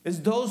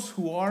is those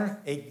who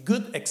are a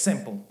good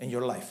example in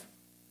your life.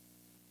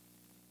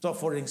 So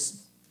for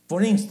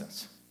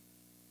instance,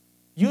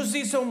 you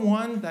see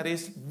someone that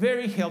is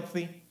very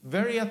healthy,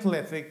 very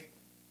athletic,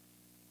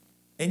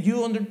 and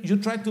you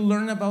try to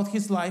learn about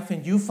his life,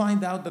 and you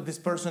find out that this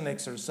person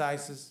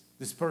exercises,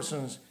 this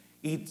person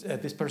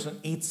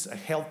eats a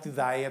healthy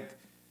diet,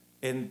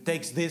 and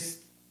takes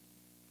this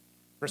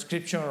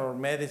prescription or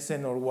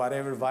medicine or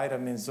whatever,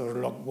 vitamins or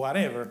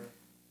whatever.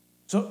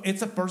 So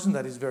it's a person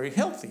that is very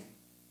healthy.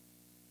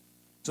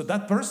 So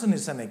that person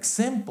is an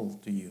example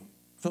to you.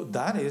 So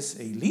that is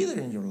a leader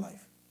in your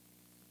life.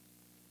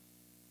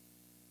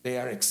 They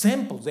are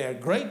examples. They are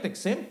great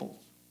examples.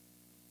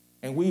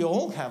 And we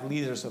all have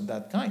leaders of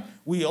that kind.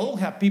 We all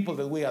have people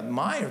that we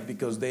admire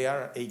because they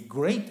are a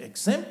great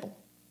example.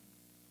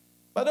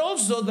 But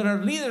also there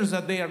are leaders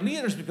that they are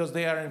leaders because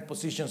they are in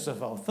positions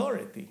of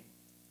authority.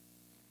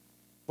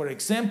 For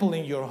example,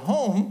 in your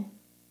home,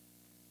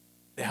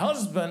 the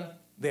husband,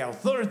 the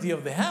authority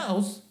of the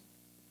house,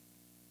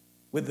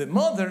 with the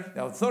mother,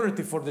 the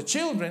authority for the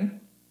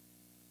children,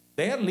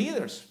 they are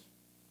leaders,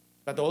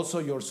 but also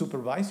your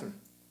supervisor.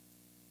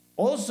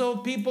 Also,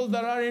 people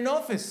that are in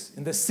office,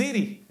 in the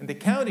city, in the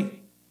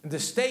county, in the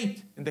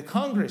state, in the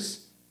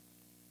Congress.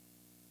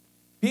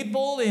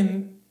 People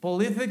in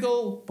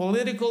political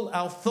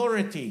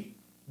authority.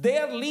 They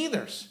are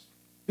leaders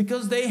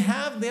because they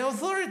have the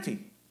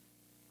authority.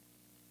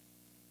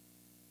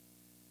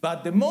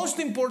 But the most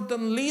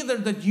important leader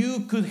that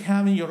you could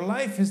have in your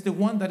life is the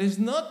one that is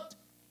not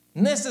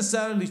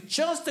necessarily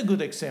just a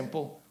good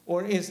example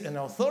or is an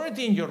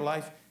authority in your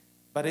life,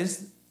 but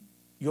is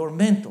your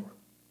mentor.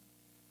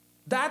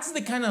 That's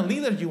the kind of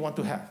leader you want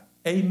to have,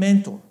 a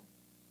mentor.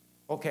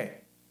 Okay.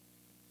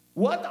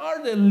 What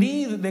are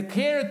the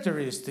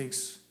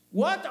characteristics?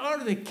 What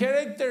are the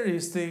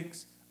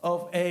characteristics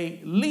of a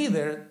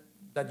leader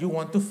that you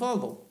want to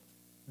follow?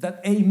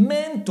 That a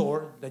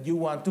mentor that you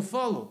want to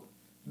follow?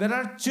 There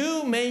are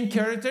two main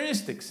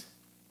characteristics.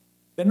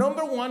 The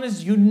number one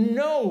is you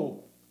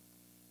know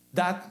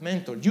that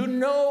mentor. You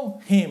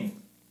know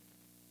him.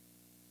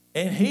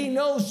 And he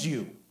knows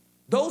you.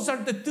 Those are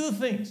the two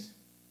things.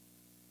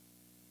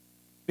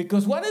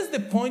 Because what is the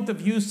point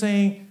of you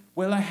saying,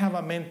 well, I have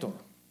a mentor?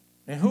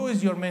 And who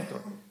is your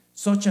mentor?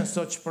 Such and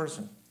such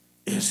person.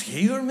 Is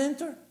he your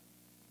mentor?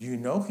 You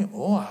know him?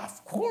 Oh,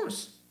 of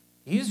course.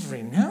 He's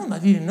renowned. I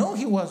didn't know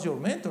he was your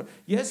mentor.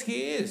 Yes,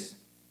 he is.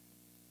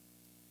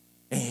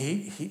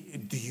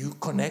 And do you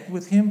connect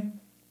with him?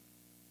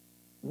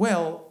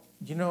 Well,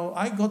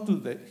 I go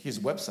to his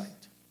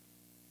website.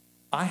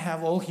 I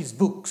have all his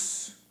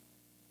books.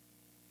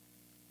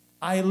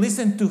 I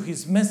listen to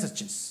his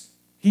messages.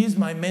 He is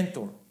my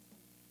mentor.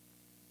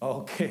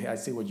 Okay, I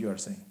see what you are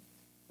saying.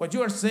 What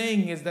you are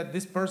saying is that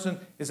this person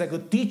is a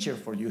good teacher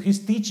for you. He's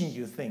teaching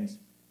you things,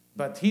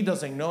 but he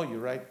doesn't know you,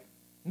 right?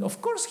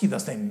 Of course he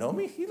doesn't know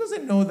me. He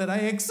doesn't know that I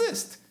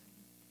exist.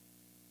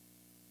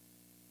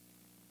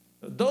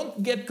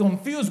 Don't get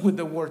confused with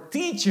the word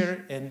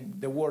teacher and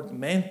the word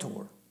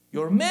mentor.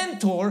 Your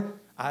mentor,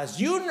 as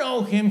you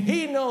know him,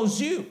 he knows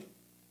you.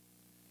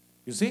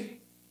 You see?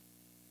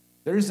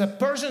 There is a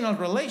personal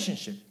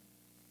relationship.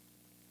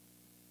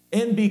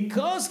 And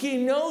because he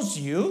knows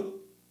you,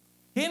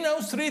 he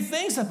knows 3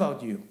 things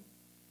about you.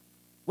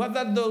 What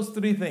are those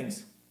 3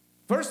 things?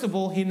 First of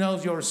all, he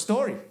knows your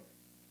story.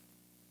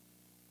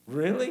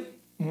 Really?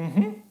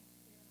 Mm-hmm.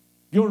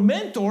 Your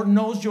mentor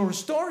knows your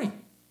story.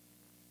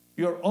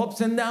 Your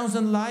ups and downs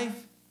in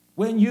life,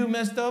 when you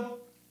messed up,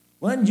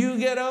 when you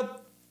get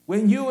up,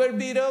 when you were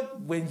beat up,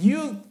 when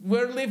you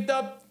were lifted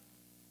up.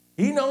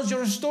 He knows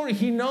your story.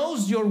 He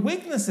knows your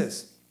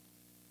weaknesses.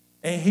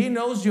 And he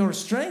knows your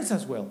strengths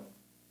as well.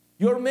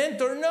 Your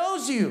mentor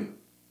knows you.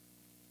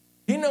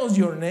 He knows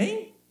your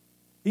name.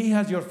 He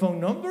has your phone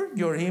number,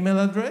 your email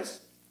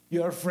address.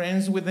 You are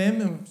friends with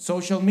him on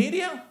social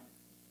media.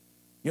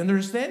 You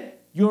understand?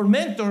 Your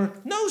mentor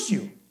knows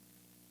you.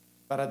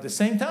 But at the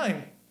same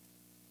time,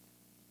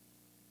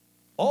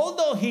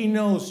 although he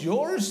knows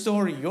your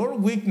story, your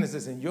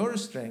weaknesses, and your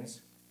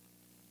strengths,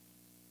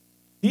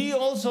 he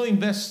also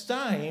invests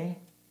time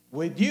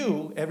with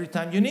you every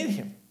time you need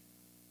him.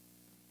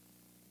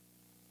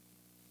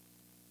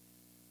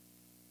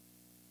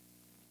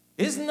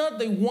 It's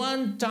not a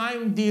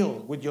one-time deal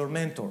with your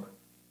mentor.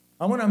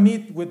 I want to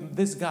meet with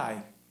this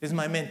guy. He's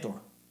my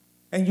mentor.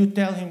 And you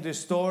tell him the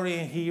story,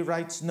 and he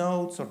writes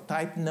notes or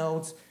type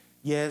notes.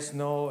 Yes,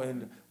 no,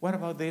 and what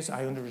about this?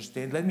 I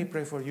understand. Let me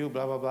pray for you,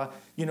 blah, blah, blah.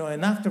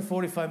 And after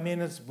 45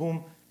 minutes,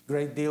 boom,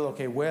 great deal.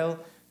 Okay, well,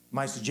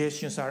 my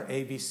suggestions are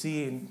A, B,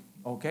 C, and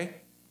okay,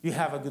 you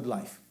have a good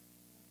life.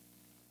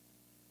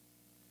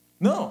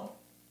 No.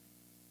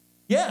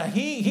 Yeah,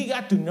 he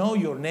got to know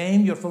your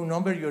name, your phone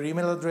number, your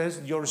email address,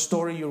 your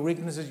story, your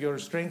weaknesses, your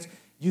strengths.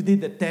 You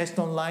did the test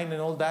online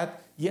and all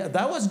that. Yeah,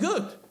 that was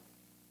good,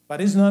 but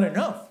it's not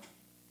enough.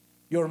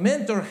 Your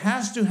mentor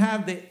has to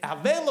have the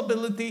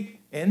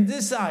availability and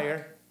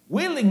desire,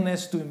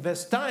 willingness to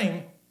invest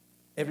time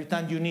every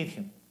time you need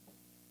him.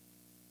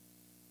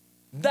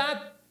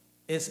 That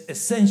is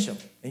essential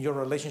in your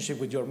relationship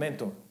with your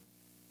mentor.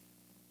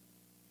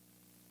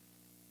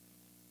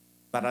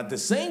 But at the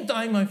same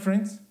time, my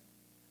friends,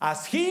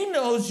 as he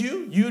knows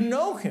you, you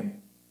know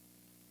him.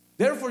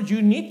 Therefore,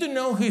 you need to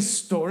know his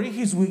story,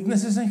 his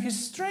weaknesses, and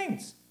his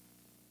strengths.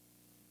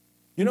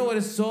 You know what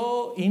is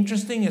so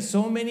interesting is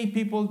so many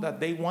people that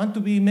they want to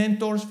be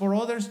mentors for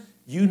others,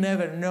 you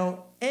never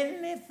know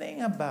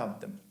anything about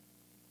them.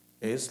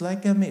 It's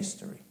like a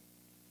mystery.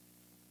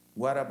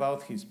 What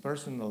about his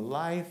personal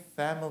life,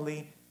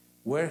 family,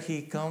 where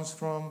he comes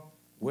from,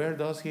 where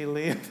does he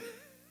live?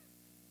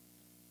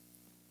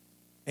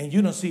 And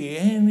you don't see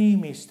any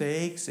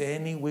mistakes,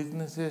 any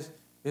weaknesses.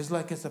 It's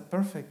like it's a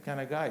perfect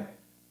kind of guy.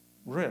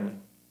 Really.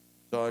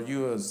 So are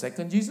you a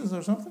second Jesus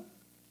or something?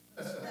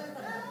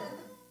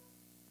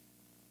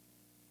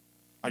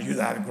 Are you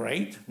that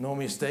great? No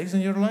mistakes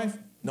in your life?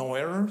 No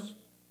errors?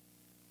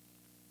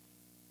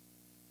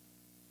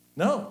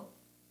 No.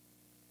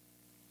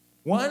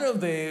 One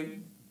of the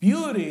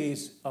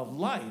beauties of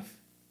life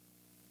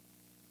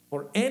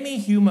for any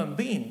human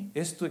being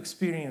is to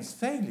experience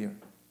failure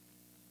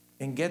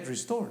and get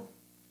restored.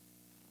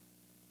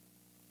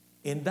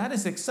 And that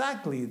is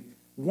exactly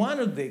one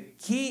of the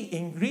key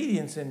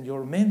ingredients in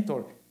your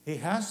mentor. He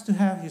has to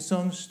have his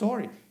own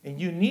story,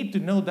 and you need to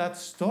know that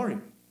story.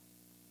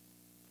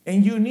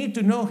 And you need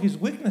to know his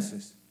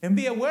weaknesses and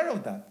be aware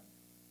of that.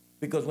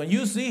 Because when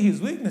you see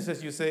his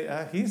weaknesses, you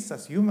say, he's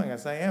as human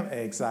as I am.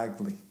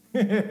 Exactly.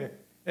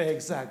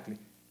 Exactly.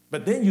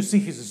 But then you see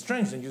his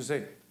strengths and you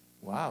say,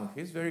 wow,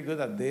 he's very good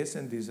at this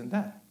and this and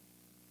that.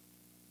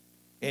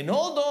 And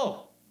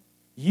although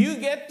you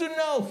get to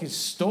know his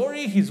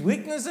story, his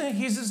weaknesses, and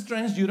his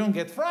strengths, you don't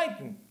get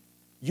frightened.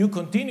 You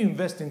continue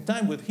investing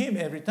time with him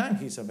every time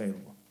he's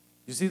available.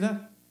 You see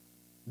that?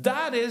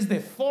 That is the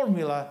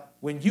formula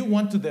when you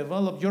want to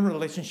develop your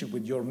relationship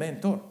with your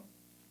mentor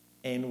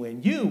and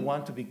when you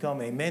want to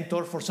become a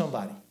mentor for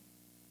somebody.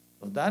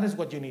 So that is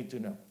what you need to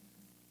know.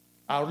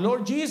 Our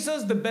Lord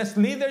Jesus, the best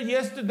leader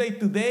yesterday,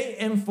 today,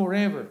 and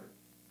forever.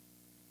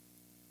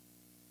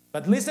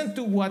 But listen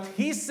to what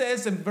he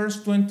says in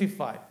verse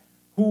 25.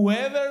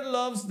 Whoever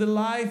loves the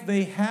life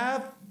they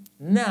have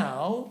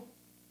now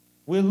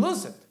will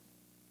lose it.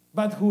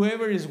 But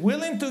whoever is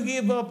willing to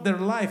give up their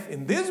life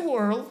in this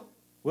world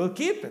will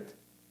keep it.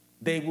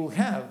 They will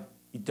have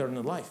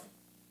eternal life.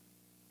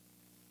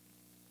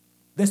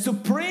 The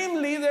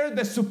supreme leader,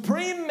 the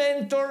supreme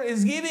mentor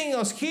is giving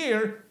us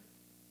here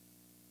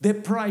the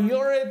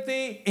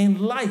priority in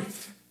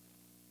life.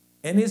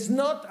 And it's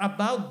not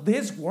about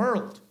this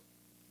world.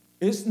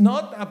 It's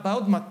not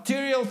about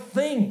material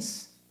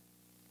things.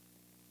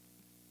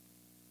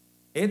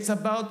 It's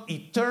about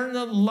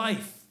eternal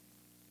life.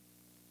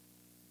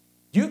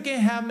 You can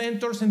have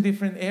mentors in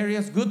different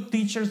areas, good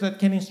teachers that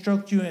can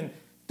instruct you in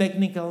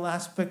technical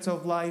aspects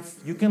of life.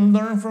 You can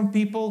learn from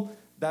people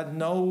that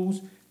know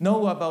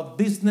about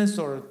business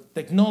or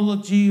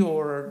technology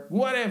or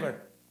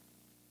whatever.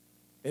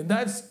 And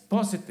that's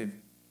positive.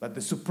 But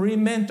the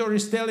supreme mentor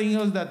is telling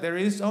us that there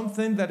is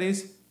something that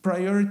is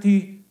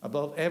priority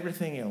above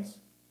everything else.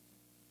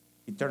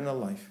 Eternal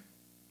life.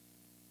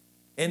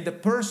 And the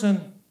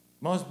person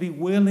must be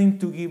willing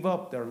to give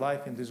up their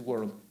life in this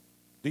world.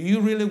 Do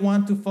you really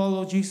want to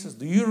follow Jesus?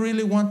 Do you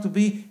really want to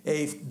be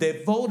a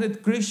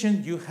devoted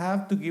Christian? You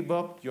have to give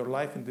up your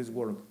life in this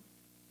world.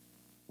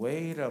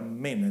 Wait a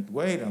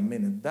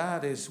minute.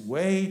 That is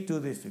way too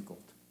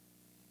difficult.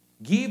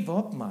 Give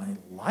up my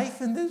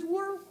life in this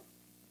world?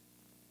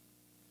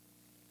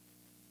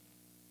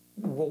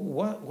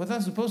 What's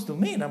that supposed to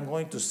mean? I'm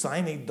going to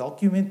sign a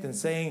document and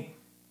saying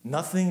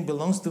nothing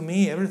belongs to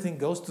me, everything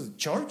goes to the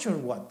church, or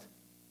what?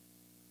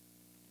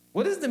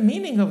 What is the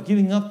meaning of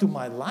giving up to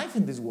my life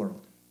in this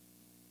world?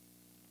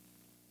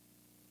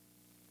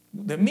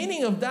 The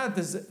meaning of that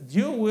is that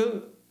you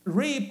will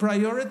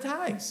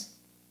reprioritize.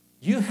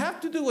 You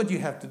have to do what you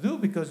have to do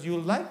because you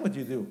like what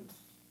you do.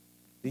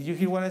 Did you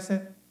hear what I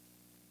said?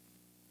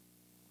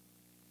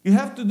 You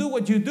have to do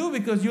what you do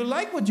because you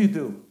like what you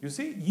do. You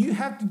see? You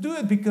have to do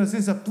it because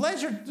it's a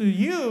pleasure to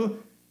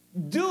you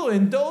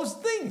doing those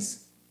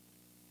things.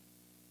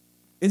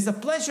 It's a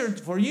pleasure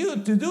for you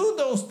to do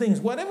those things,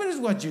 whatever is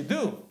what you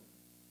do.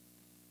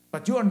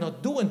 But you are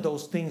not doing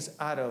those things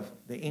out of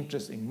the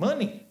interest in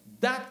money.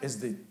 That is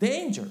the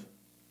danger.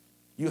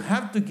 You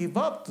have to give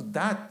up to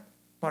that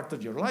part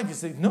of your life. You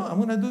say, no, I'm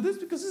going to do this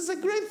because it's a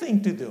great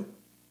thing to do.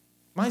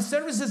 My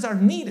services are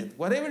needed.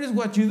 Whatever is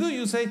what you do,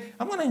 you say,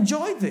 I'm going to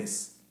enjoy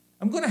this.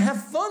 I'm going to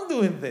have fun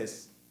doing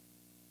this.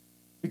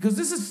 Because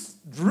this is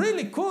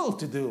really cool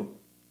to do.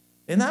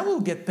 And I will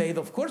get paid,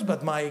 of course,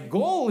 but my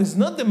goal is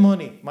not the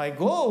money. My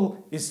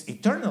goal is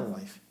eternal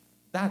life.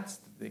 That's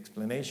the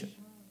explanation.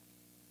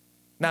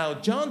 Now,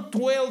 John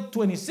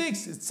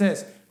 12:26, it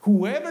says,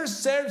 whoever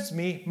serves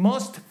me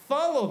must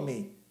follow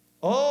me.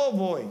 Oh,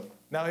 boy.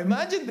 Now,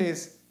 imagine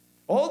this.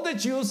 All the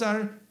Jews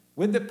are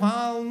with the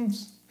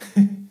palms.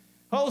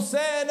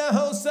 Hosanna,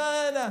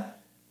 Hosanna.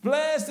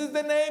 Blessed is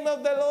the name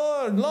of the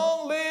Lord.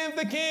 Long live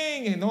the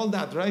King. And all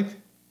that, right?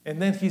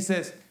 And then he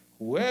says,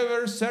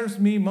 whoever serves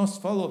me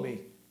must follow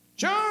me.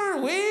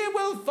 Sure, we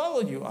will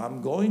follow you.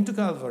 I'm going to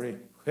Calvary.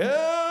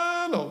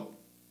 Hello.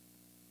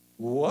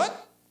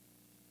 What?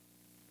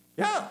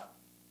 Yeah.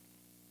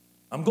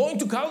 I'm going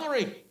to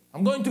Calvary.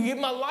 I'm going to give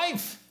my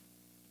life.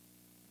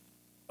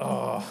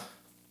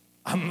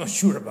 I'm not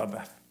sure about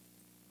that.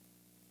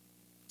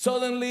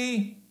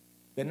 Suddenly,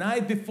 the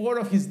night before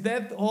of his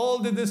death, all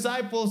the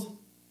disciples,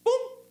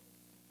 boom,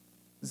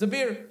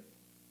 disappeared.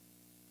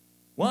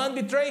 One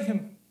betrayed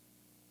him.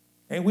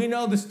 And we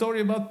know the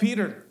story about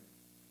Peter.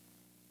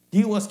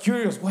 He was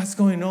curious what's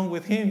going on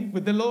with him,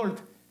 with the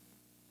Lord.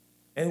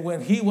 And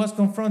when he was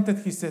confronted,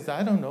 he says,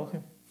 I don't know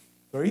him.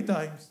 3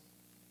 times.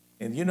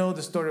 And you know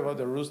the story about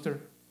the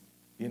rooster?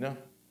 You know?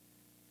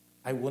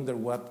 I wonder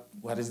what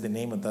is the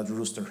name of that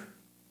rooster.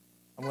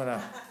 I'm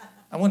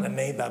gonna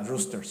name that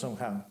rooster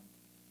somehow.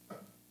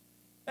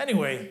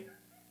 Anyway.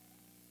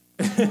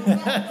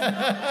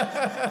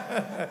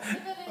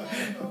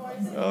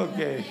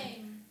 Okay.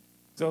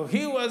 So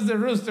he was the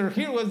rooster,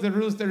 here was the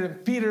rooster,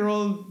 and Peter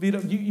all beat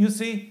up. You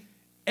see,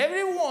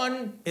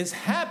 everyone is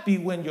happy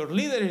when your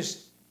leader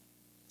is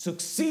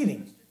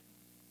succeeding.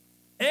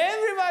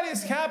 Everybody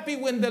is happy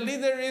when the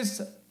leader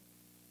is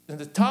at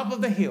the top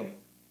of the hill.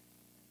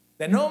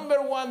 The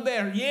number one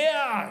there.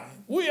 Yeah,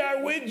 we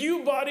are with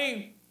you,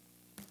 buddy.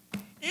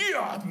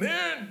 Yeah,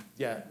 man.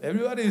 Yeah,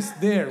 everybody is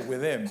there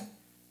with him.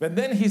 But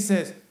then he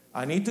says,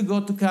 I need to go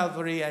to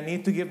Calvary. I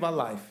need to give my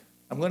life.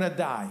 I'm going to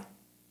die.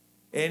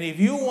 And if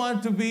you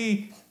want to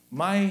be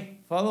my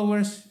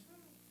followers,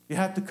 you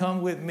have to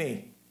come with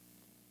me.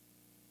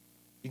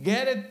 You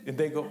get it? And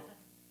they go,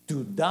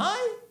 to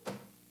die?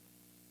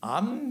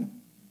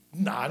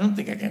 No, I don't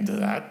think I can do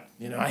that.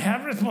 You know, I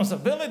have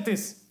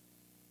responsibilities.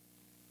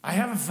 I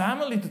have a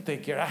family to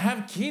take care of. I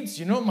have kids.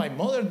 You know, my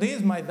mother,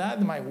 this, my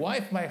dad, my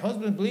wife, my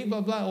husband, blah,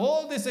 blah, blah.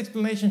 All these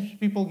explanations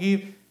people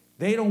give,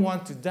 they don't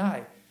want to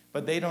die.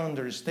 But they don't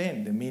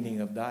understand the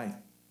meaning of dying.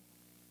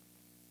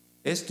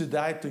 It's to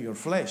die to your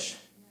flesh.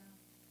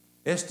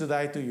 It's to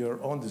die to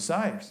your own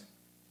desires.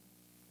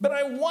 But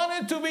I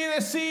wanted to be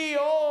the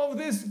CEO of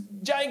this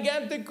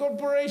gigantic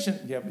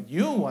corporation. Yeah, but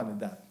you wanted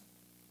that.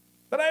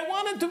 But I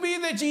wanted to be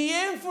the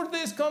GM for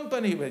this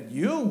company. But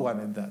you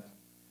wanted that.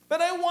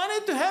 But I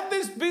wanted to have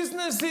this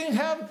business and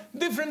have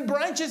different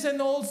branches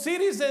in all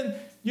cities and,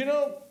 you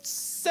know,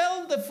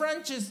 sell the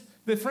franchise.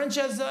 The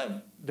franchise,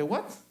 the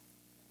what?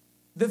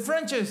 The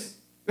franchise.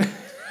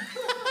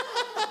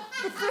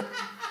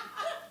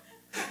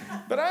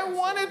 But I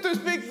wanted to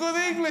speak good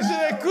English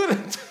and I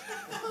couldn't.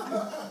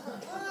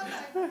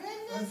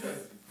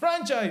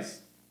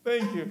 Franchise.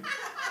 Thank you.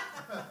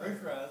 Great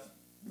for us.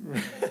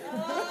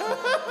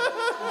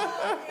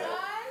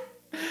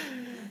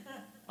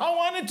 I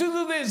wanted to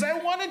do this. I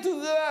wanted to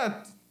do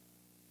that.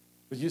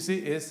 But you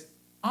see,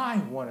 I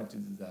wanted to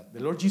do that.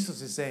 The Lord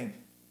Jesus is saying,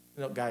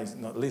 no, guys,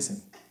 no,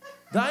 listen.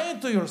 Dying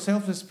to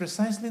yourself is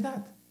precisely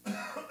that.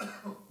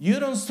 You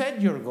don't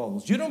set your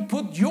goals. You don't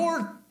put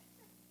your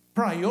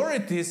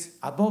priorities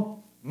above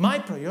my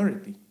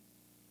priority.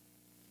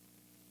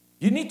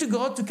 You need to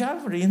go to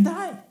Calvary and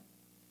die.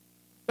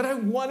 But I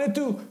wanted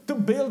to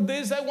build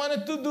this. I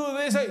wanted to do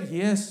this.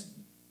 Yes,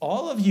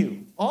 all of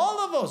you, all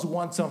of us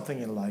want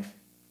something in life.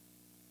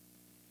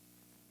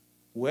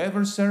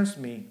 Whoever serves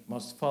me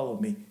must follow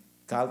me.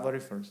 Calvary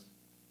first.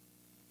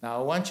 Now,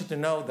 I want you to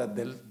know that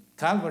the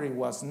Calvary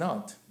was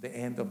not the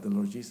end of the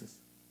Lord Jesus.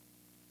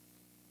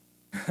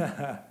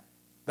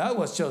 That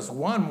was just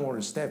one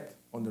more step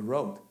on the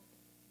road.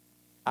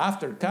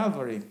 After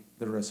Calvary,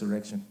 the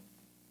resurrection,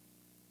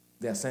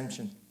 the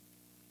ascension.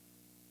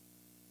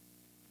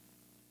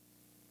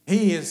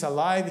 He is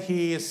alive,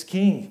 he is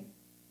king.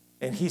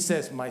 And he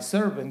says, my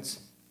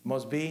servants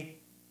must be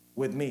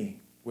with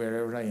me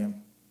wherever I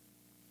am.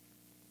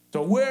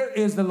 So where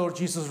is the Lord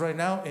Jesus right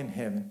now? In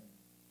heaven.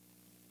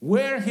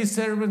 Where his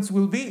servants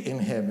will be? In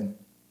heaven.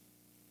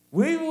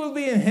 We will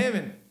be in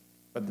heaven.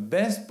 But the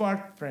best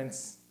part,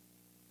 friends,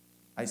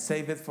 I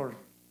save it for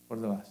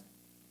the last.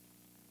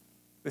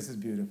 This is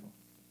beautiful.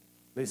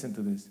 Listen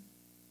to this.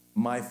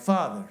 My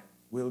Father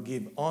will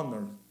give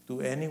honor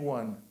to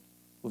anyone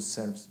who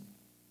serves me.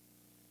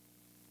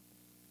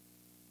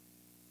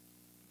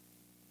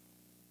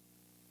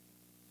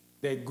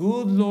 The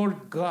good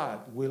Lord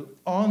God will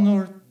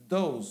honor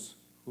those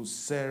who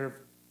serve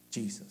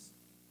Jesus.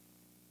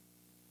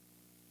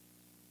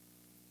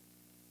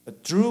 A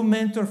true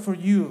mentor for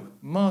you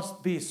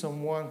must be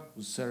someone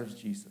who serves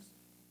Jesus.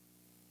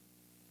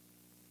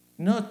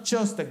 Not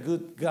just a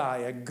good guy,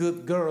 a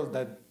good girl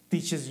that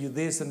teaches you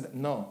this and that.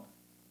 No.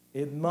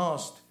 It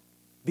must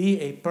be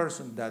a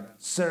person that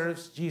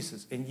serves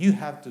Jesus, and you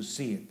have to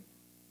see it.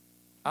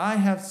 I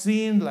have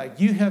seen, like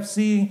you have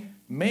seen,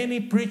 many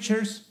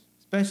preachers,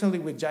 especially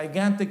with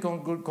gigantic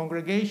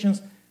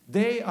congregations,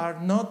 they are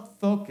not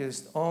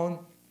focused on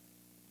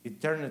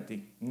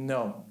eternity.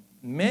 No.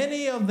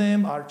 Many of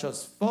them are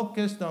just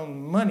focused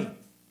on money,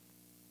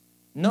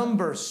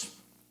 numbers,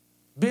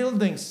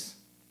 buildings,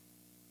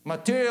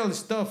 material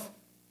stuff,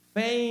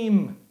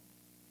 fame.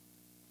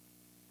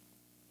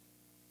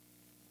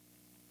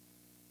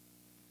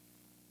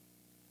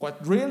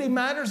 What really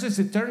matters is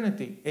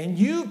eternity. And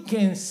you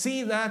can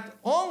see that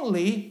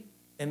only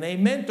in a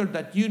mentor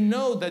that you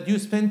know, that you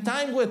spend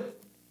time with.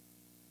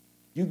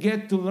 You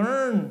get to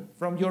learn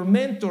from your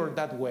mentor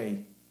that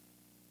way.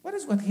 What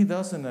is what he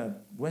does on a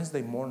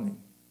Wednesday morning?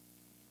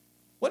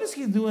 What is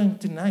he doing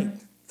tonight,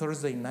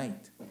 Thursday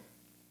night?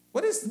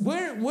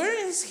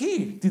 Where is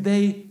he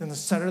today on a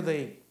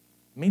Saturday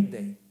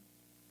midday?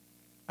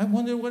 I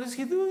wonder what is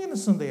he doing on a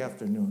Sunday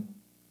afternoon.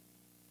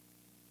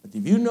 But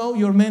if you know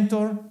your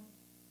mentor,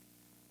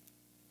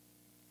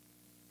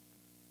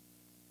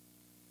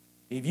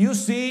 if you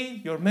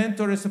see your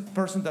mentor as a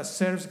person that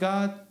serves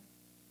God,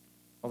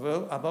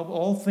 above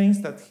all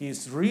things, that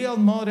his real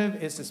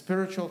motive is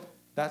spiritual,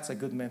 that's a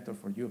good mentor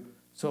for you.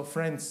 So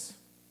friends,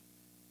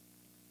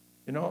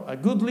 a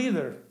good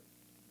leader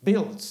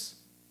builds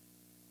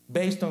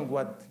based on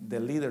what the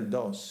leader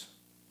does.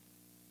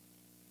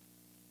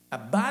 A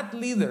bad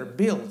leader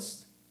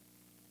builds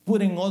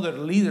putting other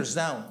leaders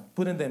down,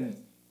 putting them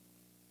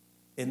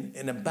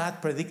in a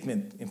bad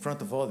predicament in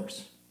front of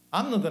others.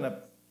 I'm not going to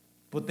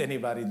put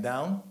anybody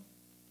down,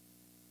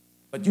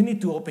 but you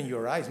need to open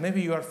your eyes.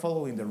 Maybe you are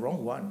following the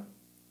wrong one.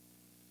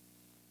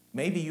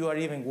 Maybe you are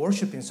even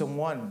worshiping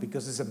someone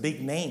because it's a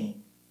big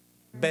name,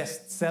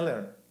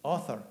 bestseller,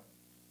 author.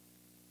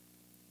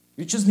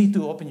 You just need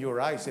to open your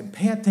eyes and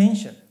pay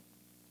attention.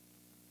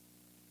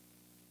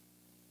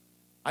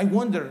 I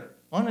wonder,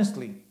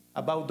 honestly,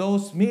 about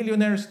those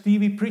millionaires,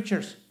 TV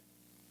preachers,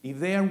 if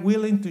they are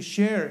willing to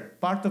share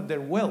part of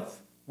their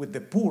wealth with the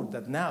poor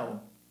that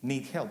now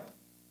need help.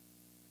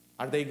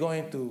 Are they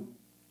going to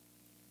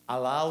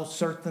allow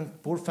certain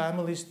poor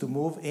families to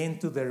move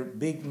into their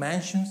big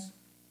mansions?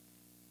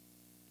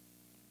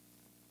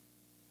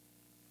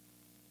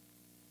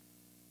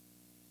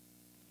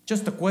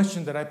 Just a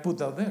question that I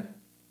put out there.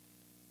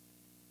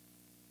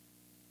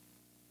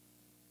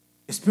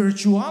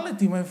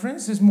 Spirituality, my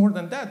friends, is more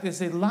than that.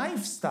 It's a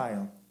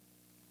lifestyle.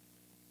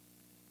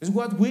 It's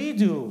what we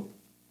do.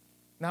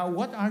 Now,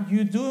 what are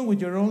you doing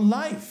with your own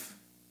life?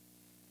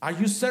 Are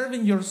you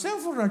serving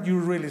yourself or are you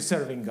really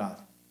serving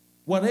God?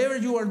 Whatever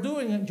you are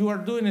doing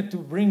it to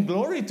bring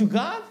glory to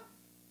God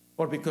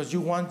or because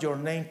you want your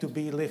name to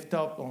be lifted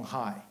up on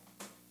high?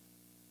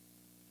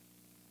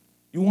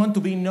 You want to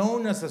be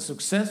known as a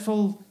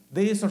successful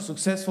this or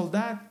successful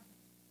that?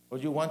 Or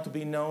you want to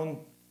be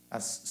known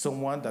as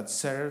someone that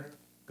served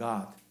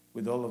God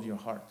with all of your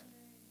heart?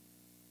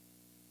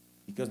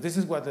 Because this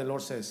is what the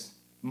Lord says.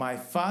 My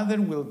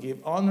Father will give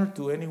honor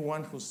to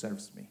anyone who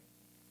serves me.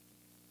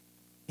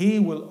 He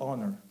will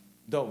honor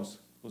those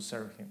who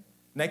serve him.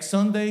 Next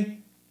Sunday,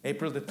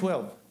 April the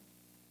 12th,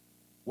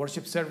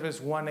 worship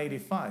service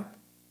 185.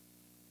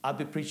 I'll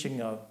be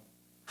preaching of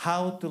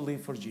how to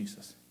live for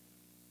Jesus.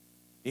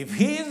 If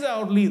he is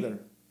our leader,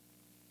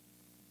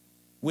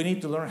 we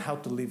need to learn how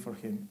to live for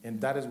him.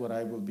 And that is what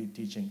I will be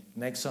teaching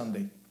next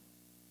Sunday.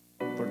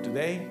 For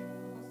today,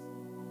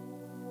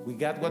 we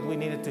got what we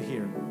needed to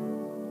hear.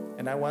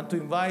 And I want to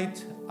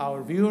invite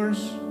our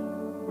viewers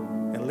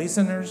and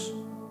listeners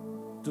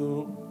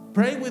to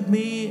pray with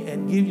me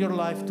and give your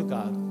life to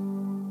God.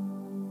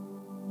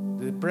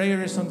 The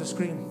prayer is on the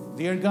screen.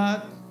 Dear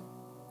God,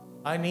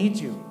 I need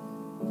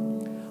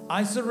you.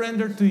 I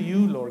surrender to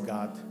you, Lord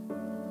God.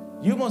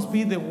 You must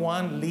be the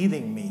one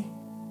leading me.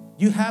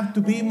 You have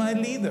to be my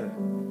leader.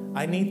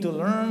 I need to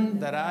learn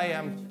that I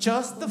am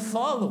just a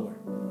follower,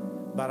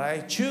 but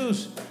I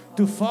choose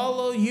to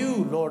follow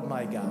you, Lord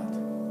my God.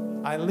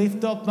 I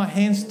lift up my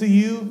hands to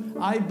you.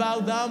 I bow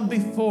down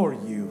before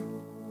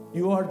you.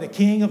 You are the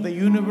King of the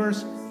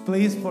universe.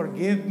 Please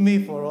forgive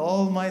me for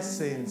all my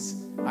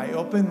sins. I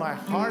open my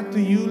heart to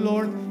you,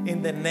 Lord,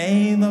 in the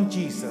name of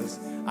Jesus.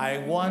 I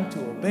want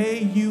to obey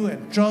you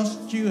and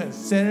trust you and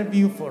serve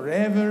you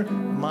forever,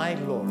 my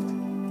Lord.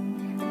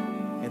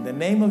 In the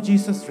name of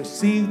Jesus,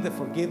 receive the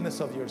forgiveness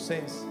of your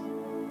sins.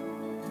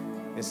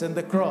 It's in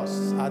the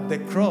cross, at the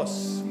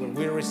cross, where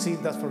we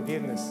receive that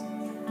forgiveness.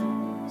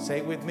 Say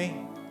it with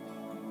me.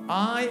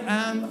 I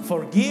am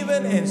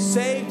forgiven and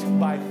saved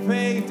by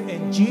faith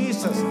in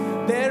Jesus.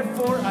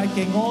 Therefore, I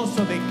can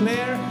also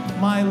declare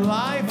my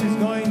life is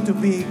going to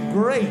be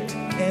great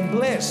and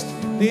blessed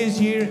this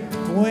year,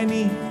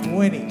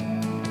 2020.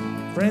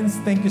 Friends,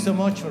 thank you so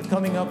much for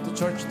coming up to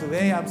church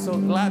today. I'm so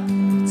glad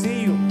to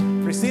see you.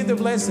 Receive the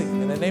blessing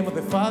in the name of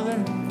the Father,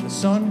 the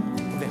Son,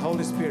 and the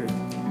Holy Spirit.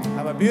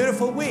 Have a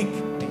beautiful week.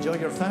 Enjoy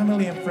your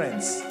family and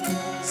friends.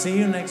 See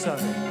you next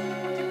Sunday.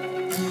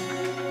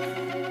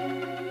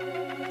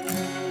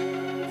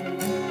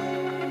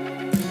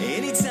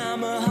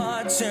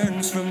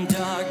 Turns from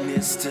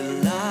darkness to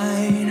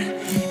light.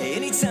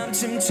 Anytime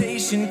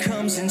temptation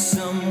comes and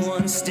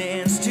someone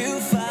stands to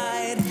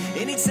fight.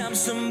 Anytime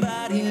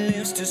somebody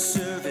lives to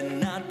serve and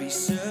not be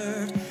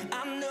served.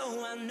 I know.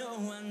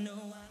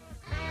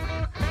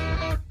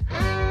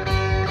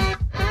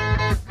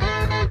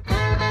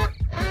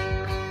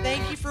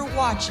 Thank you for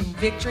watching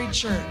Victory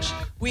Church.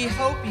 We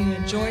hope you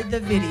enjoyed the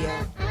video.